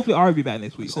 Well, hopefully Ari will be back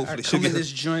next week. Hopefully, I come in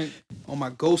this joint on my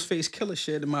Ghostface Killer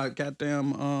shit and my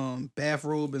goddamn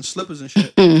bathrobe and slippers and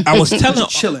shit. I was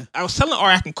telling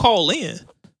Ari I can call in.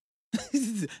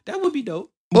 That would be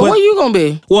dope. But where you gonna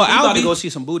be? Well, I'll about to go see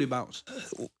some booty bounce.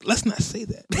 Let's not say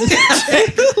that.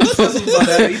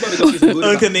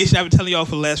 Uncut Nation, I've been telling y'all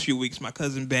for the last few weeks. My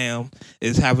cousin Bam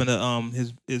is having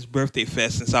his birthday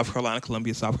fest in South Carolina,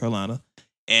 Columbia, South Carolina,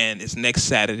 and it's next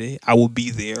Saturday. I will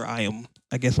be there.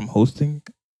 I guess I'm hosting.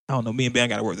 I don't know. Me and Bam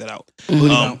got to work that out.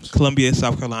 Columbia,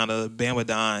 South Carolina,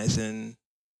 Bamadon is in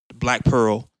Black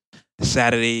Pearl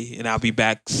Saturday, and I'll be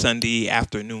back Sunday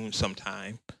afternoon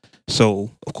sometime.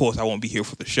 So, of course, I won't be here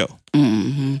for the show.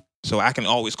 Mm-hmm. So I can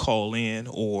always call in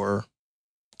or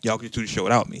y'all can do the show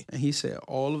without me. And he said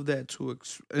all of that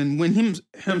and when him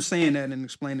saying that and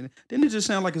explaining it, didn't it just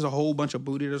sound like it's a whole bunch of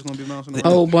booty that's going to be bouncing?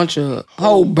 Whole bunch of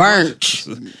bunch.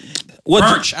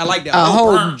 Bunch. I like that. A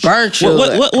whole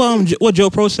bunch. What Joe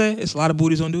Pro said? It's a lot of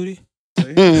booties on duty.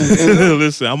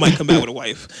 Listen, I might come back with a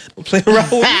wife. Don't play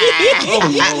around with me.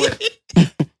 Oh, Lord.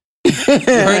 You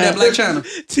heard that, Black China?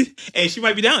 Hey, she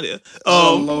might be down there.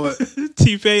 Lord.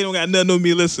 T-Pain don't got nothing on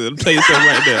me. Listen, I'll tell you something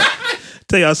right there.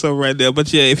 Tell y'all something right there.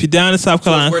 But yeah, if you're down in South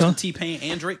Carolina, worse than T-Pain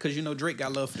and Drake, because you know Drake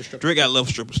got love for the strippers. Drake got love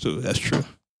for strippers too. That's true.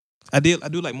 I do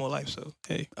like More Life. So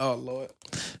hey. Oh Lord.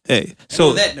 Hey. So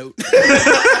on that note,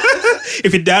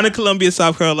 if you're down in Columbia,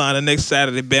 South Carolina next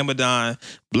Saturday, Bamadon,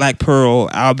 Black Pearl,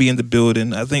 I'll be in the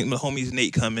building. I think my homie's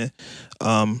Nate coming.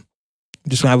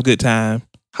 Just gonna have a good time.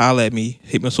 Holla at me.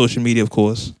 Hit my social media, of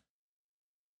course.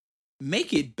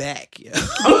 Make it back, yeah.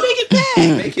 Oh, make it back.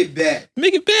 Make it back.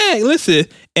 Make it back. Listen,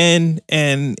 and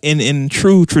in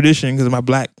true tradition, because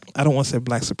I don't want to say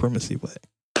black supremacy, but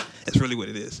that's really what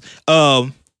it is.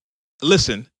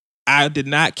 Listen, I did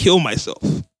not kill myself.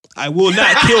 I will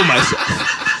not kill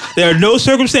myself. There are no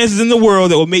circumstances in the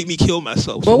world that will make me kill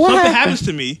myself. So if something happens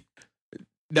to me,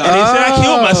 no, they said I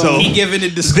killed myself. He giving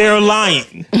it disclaimer. They're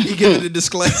lying. He giving it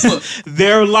disclaimer.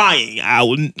 They're lying. I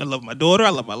love my daughter. I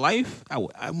love my life. I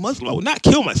will not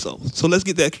kill myself. So let's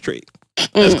get that straight.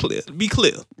 That's clear. Be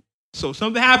clear. So if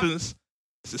something happens,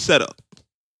 it's a setup.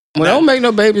 Well, don't make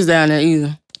no babies down there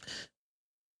either.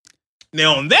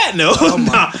 Now on that note, Oh my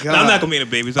nah, God. I'm not gonna be in a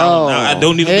babies. I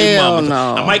don't need a baby hell mama.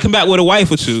 no. I might come back with a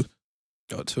wife or two.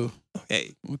 Yo, 2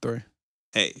 Hey, or 3.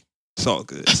 hey, it's all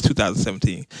good. It's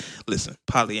 2017. Listen,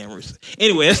 polyamorous.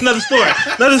 Anyway, that's another story.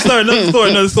 Another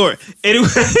story. Anyway,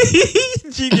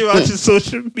 G, give out your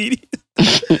social media.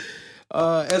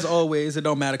 As always, it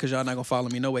don't matter because y'all not gonna follow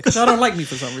me no way because y'all don't like me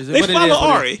for some reason. They But it follow is what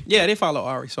it Ari. is. Yeah, they follow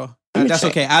Ari. So me that's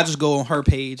check. okay. I just go on her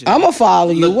page. And I'm gonna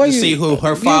follow you. look What to you see who her give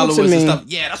it to followers and me. stuff.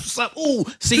 Yeah, that's what's up. Ooh,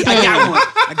 see, I got one.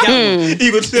 I got one.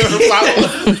 You gonna tell her follow?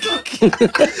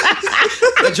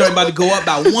 That joint about to go up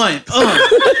by 1.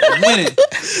 Winning.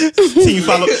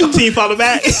 Team follow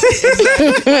back.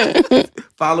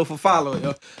 Follow for follow,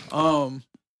 yo.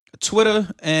 Twitter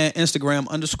and Instagram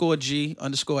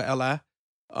 _G_LI.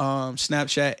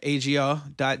 Snapchat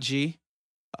AGR.G.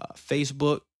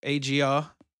 Facebook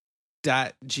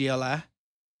AGR.GLI.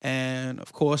 And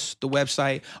of course the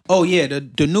website. Oh yeah,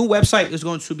 the new website is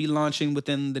going to be launching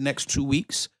within the next 2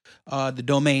 weeks. The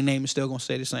domain name is still going to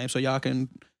stay the same, so y'all can,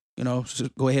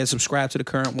 go ahead and subscribe to the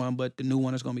current one, but the new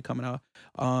one is going to be coming out.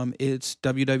 It's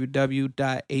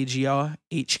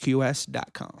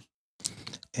www.agrhqs.com.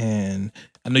 And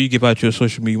I know you give out your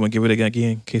social media. You want to give it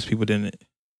again in case people didn't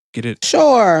get it?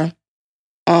 Sure.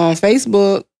 On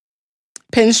Facebook,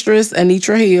 Pinterest,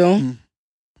 Anitra Hill.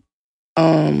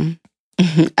 IG,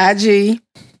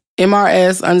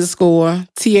 MRS _TALK_OF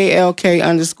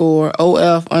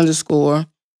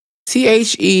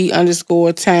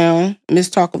THE_town, Miss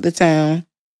Talk of the Town.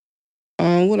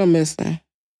 What I'm missing?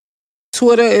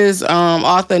 Twitter is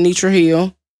Author Anitra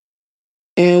Hill.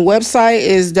 And website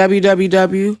is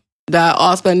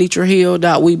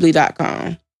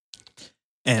www.authoranitrahill.weebly.com.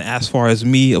 And as far as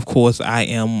me, of course, I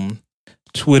am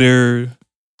Twitter,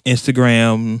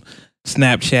 Instagram,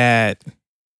 Snapchat,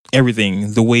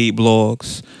 everything, the Wade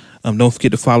blogs. Don't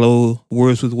forget to follow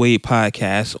Words with Wade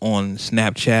podcast on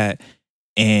Snapchat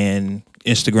and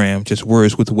Instagram, just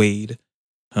Words with Wade,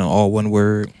 all one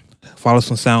word. Follow us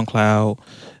on SoundCloud,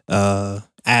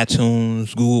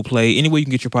 iTunes, Google Play, anywhere you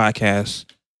can get your podcasts.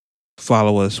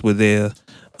 Follow us. We're there.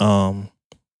 I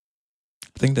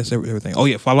think that's everything. Oh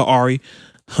yeah, follow Ari.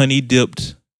 Honey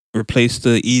dipped. Replace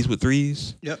the E's with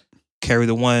 3s. Yep. Carry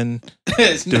the 1.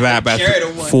 It's Divide by carry the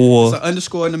 1. 4. It's an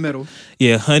underscore in the middle.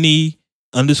 Yeah, honey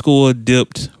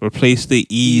 _dipped. Replace the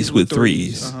E's with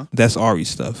 3s. Uh-huh. That's Ari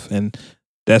stuff, and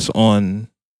that's on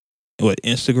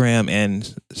Instagram and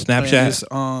Snapchat. It's,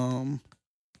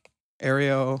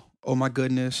 Ariel. Oh my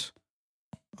goodness.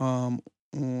 On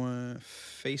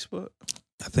Facebook.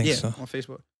 I think Yeah, so. on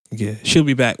Facebook. Yeah, she'll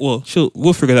be back. Well,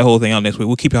 we'll figure that whole thing out next week.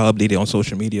 We'll keep y'all updated on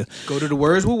social media. Go to the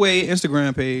Words with Wade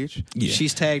Instagram page. Yeah.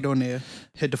 She's tagged on there.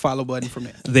 Hit the follow button from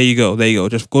there. There you go.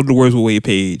 Just go to the Words with Wade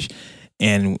page,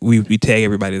 and we tag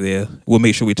everybody there. We'll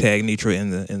make sure we tag Nitra in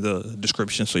the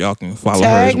description so y'all can follow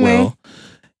her as well.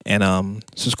 And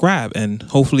subscribe, and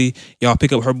hopefully y'all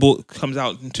pick up her book. Comes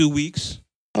out in 2 weeks.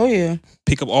 Oh, yeah.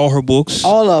 Pick up all her books.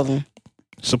 All of them.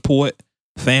 Support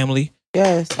family.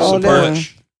 Yes. All of Support. them.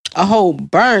 A whole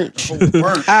bunch.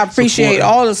 I appreciate Support.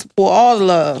 all the support, all the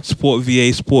love. Support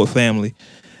VA, support family.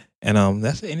 And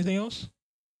that's it. Anything else?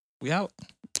 We out.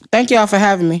 Thank y'all for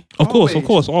having me. Of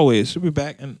course, always. We'll be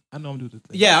back, and I know I'm doing the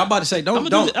thing. Yeah, I'm about to say, don't I'ma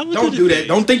do the that. thing.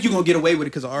 Don't think you're gonna get away with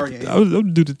it because of Ari.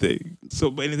 I'm do the thing.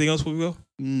 So, but anything else before we go?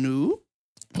 No.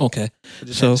 Okay. I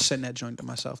just So- had to send that joint to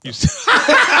myself. though.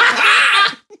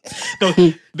 No,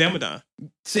 Bamadon.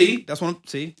 See, that's what I'm.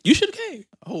 See, You should have came.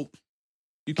 I hope.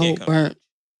 You Oh, can't come. burnt.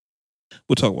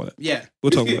 We'll talk about it. Yeah.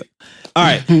 We'll talk about it. All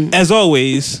right. As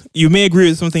always, you may agree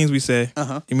with some things we say.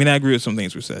 Uh-huh. You may not agree with some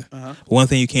things we say. Uh-huh. One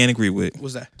thing you can agree with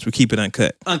What's that? is we keep it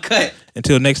uncut. Uncut.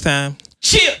 Until next time,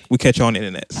 Chill. we catch you on the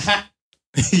internet.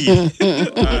 Yeah.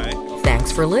 All right.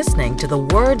 Thanks for listening to the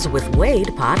Words with Wade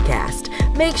podcast.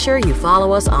 Make sure you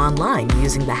follow us online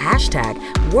using the hashtag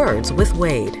Words with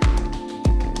Wade.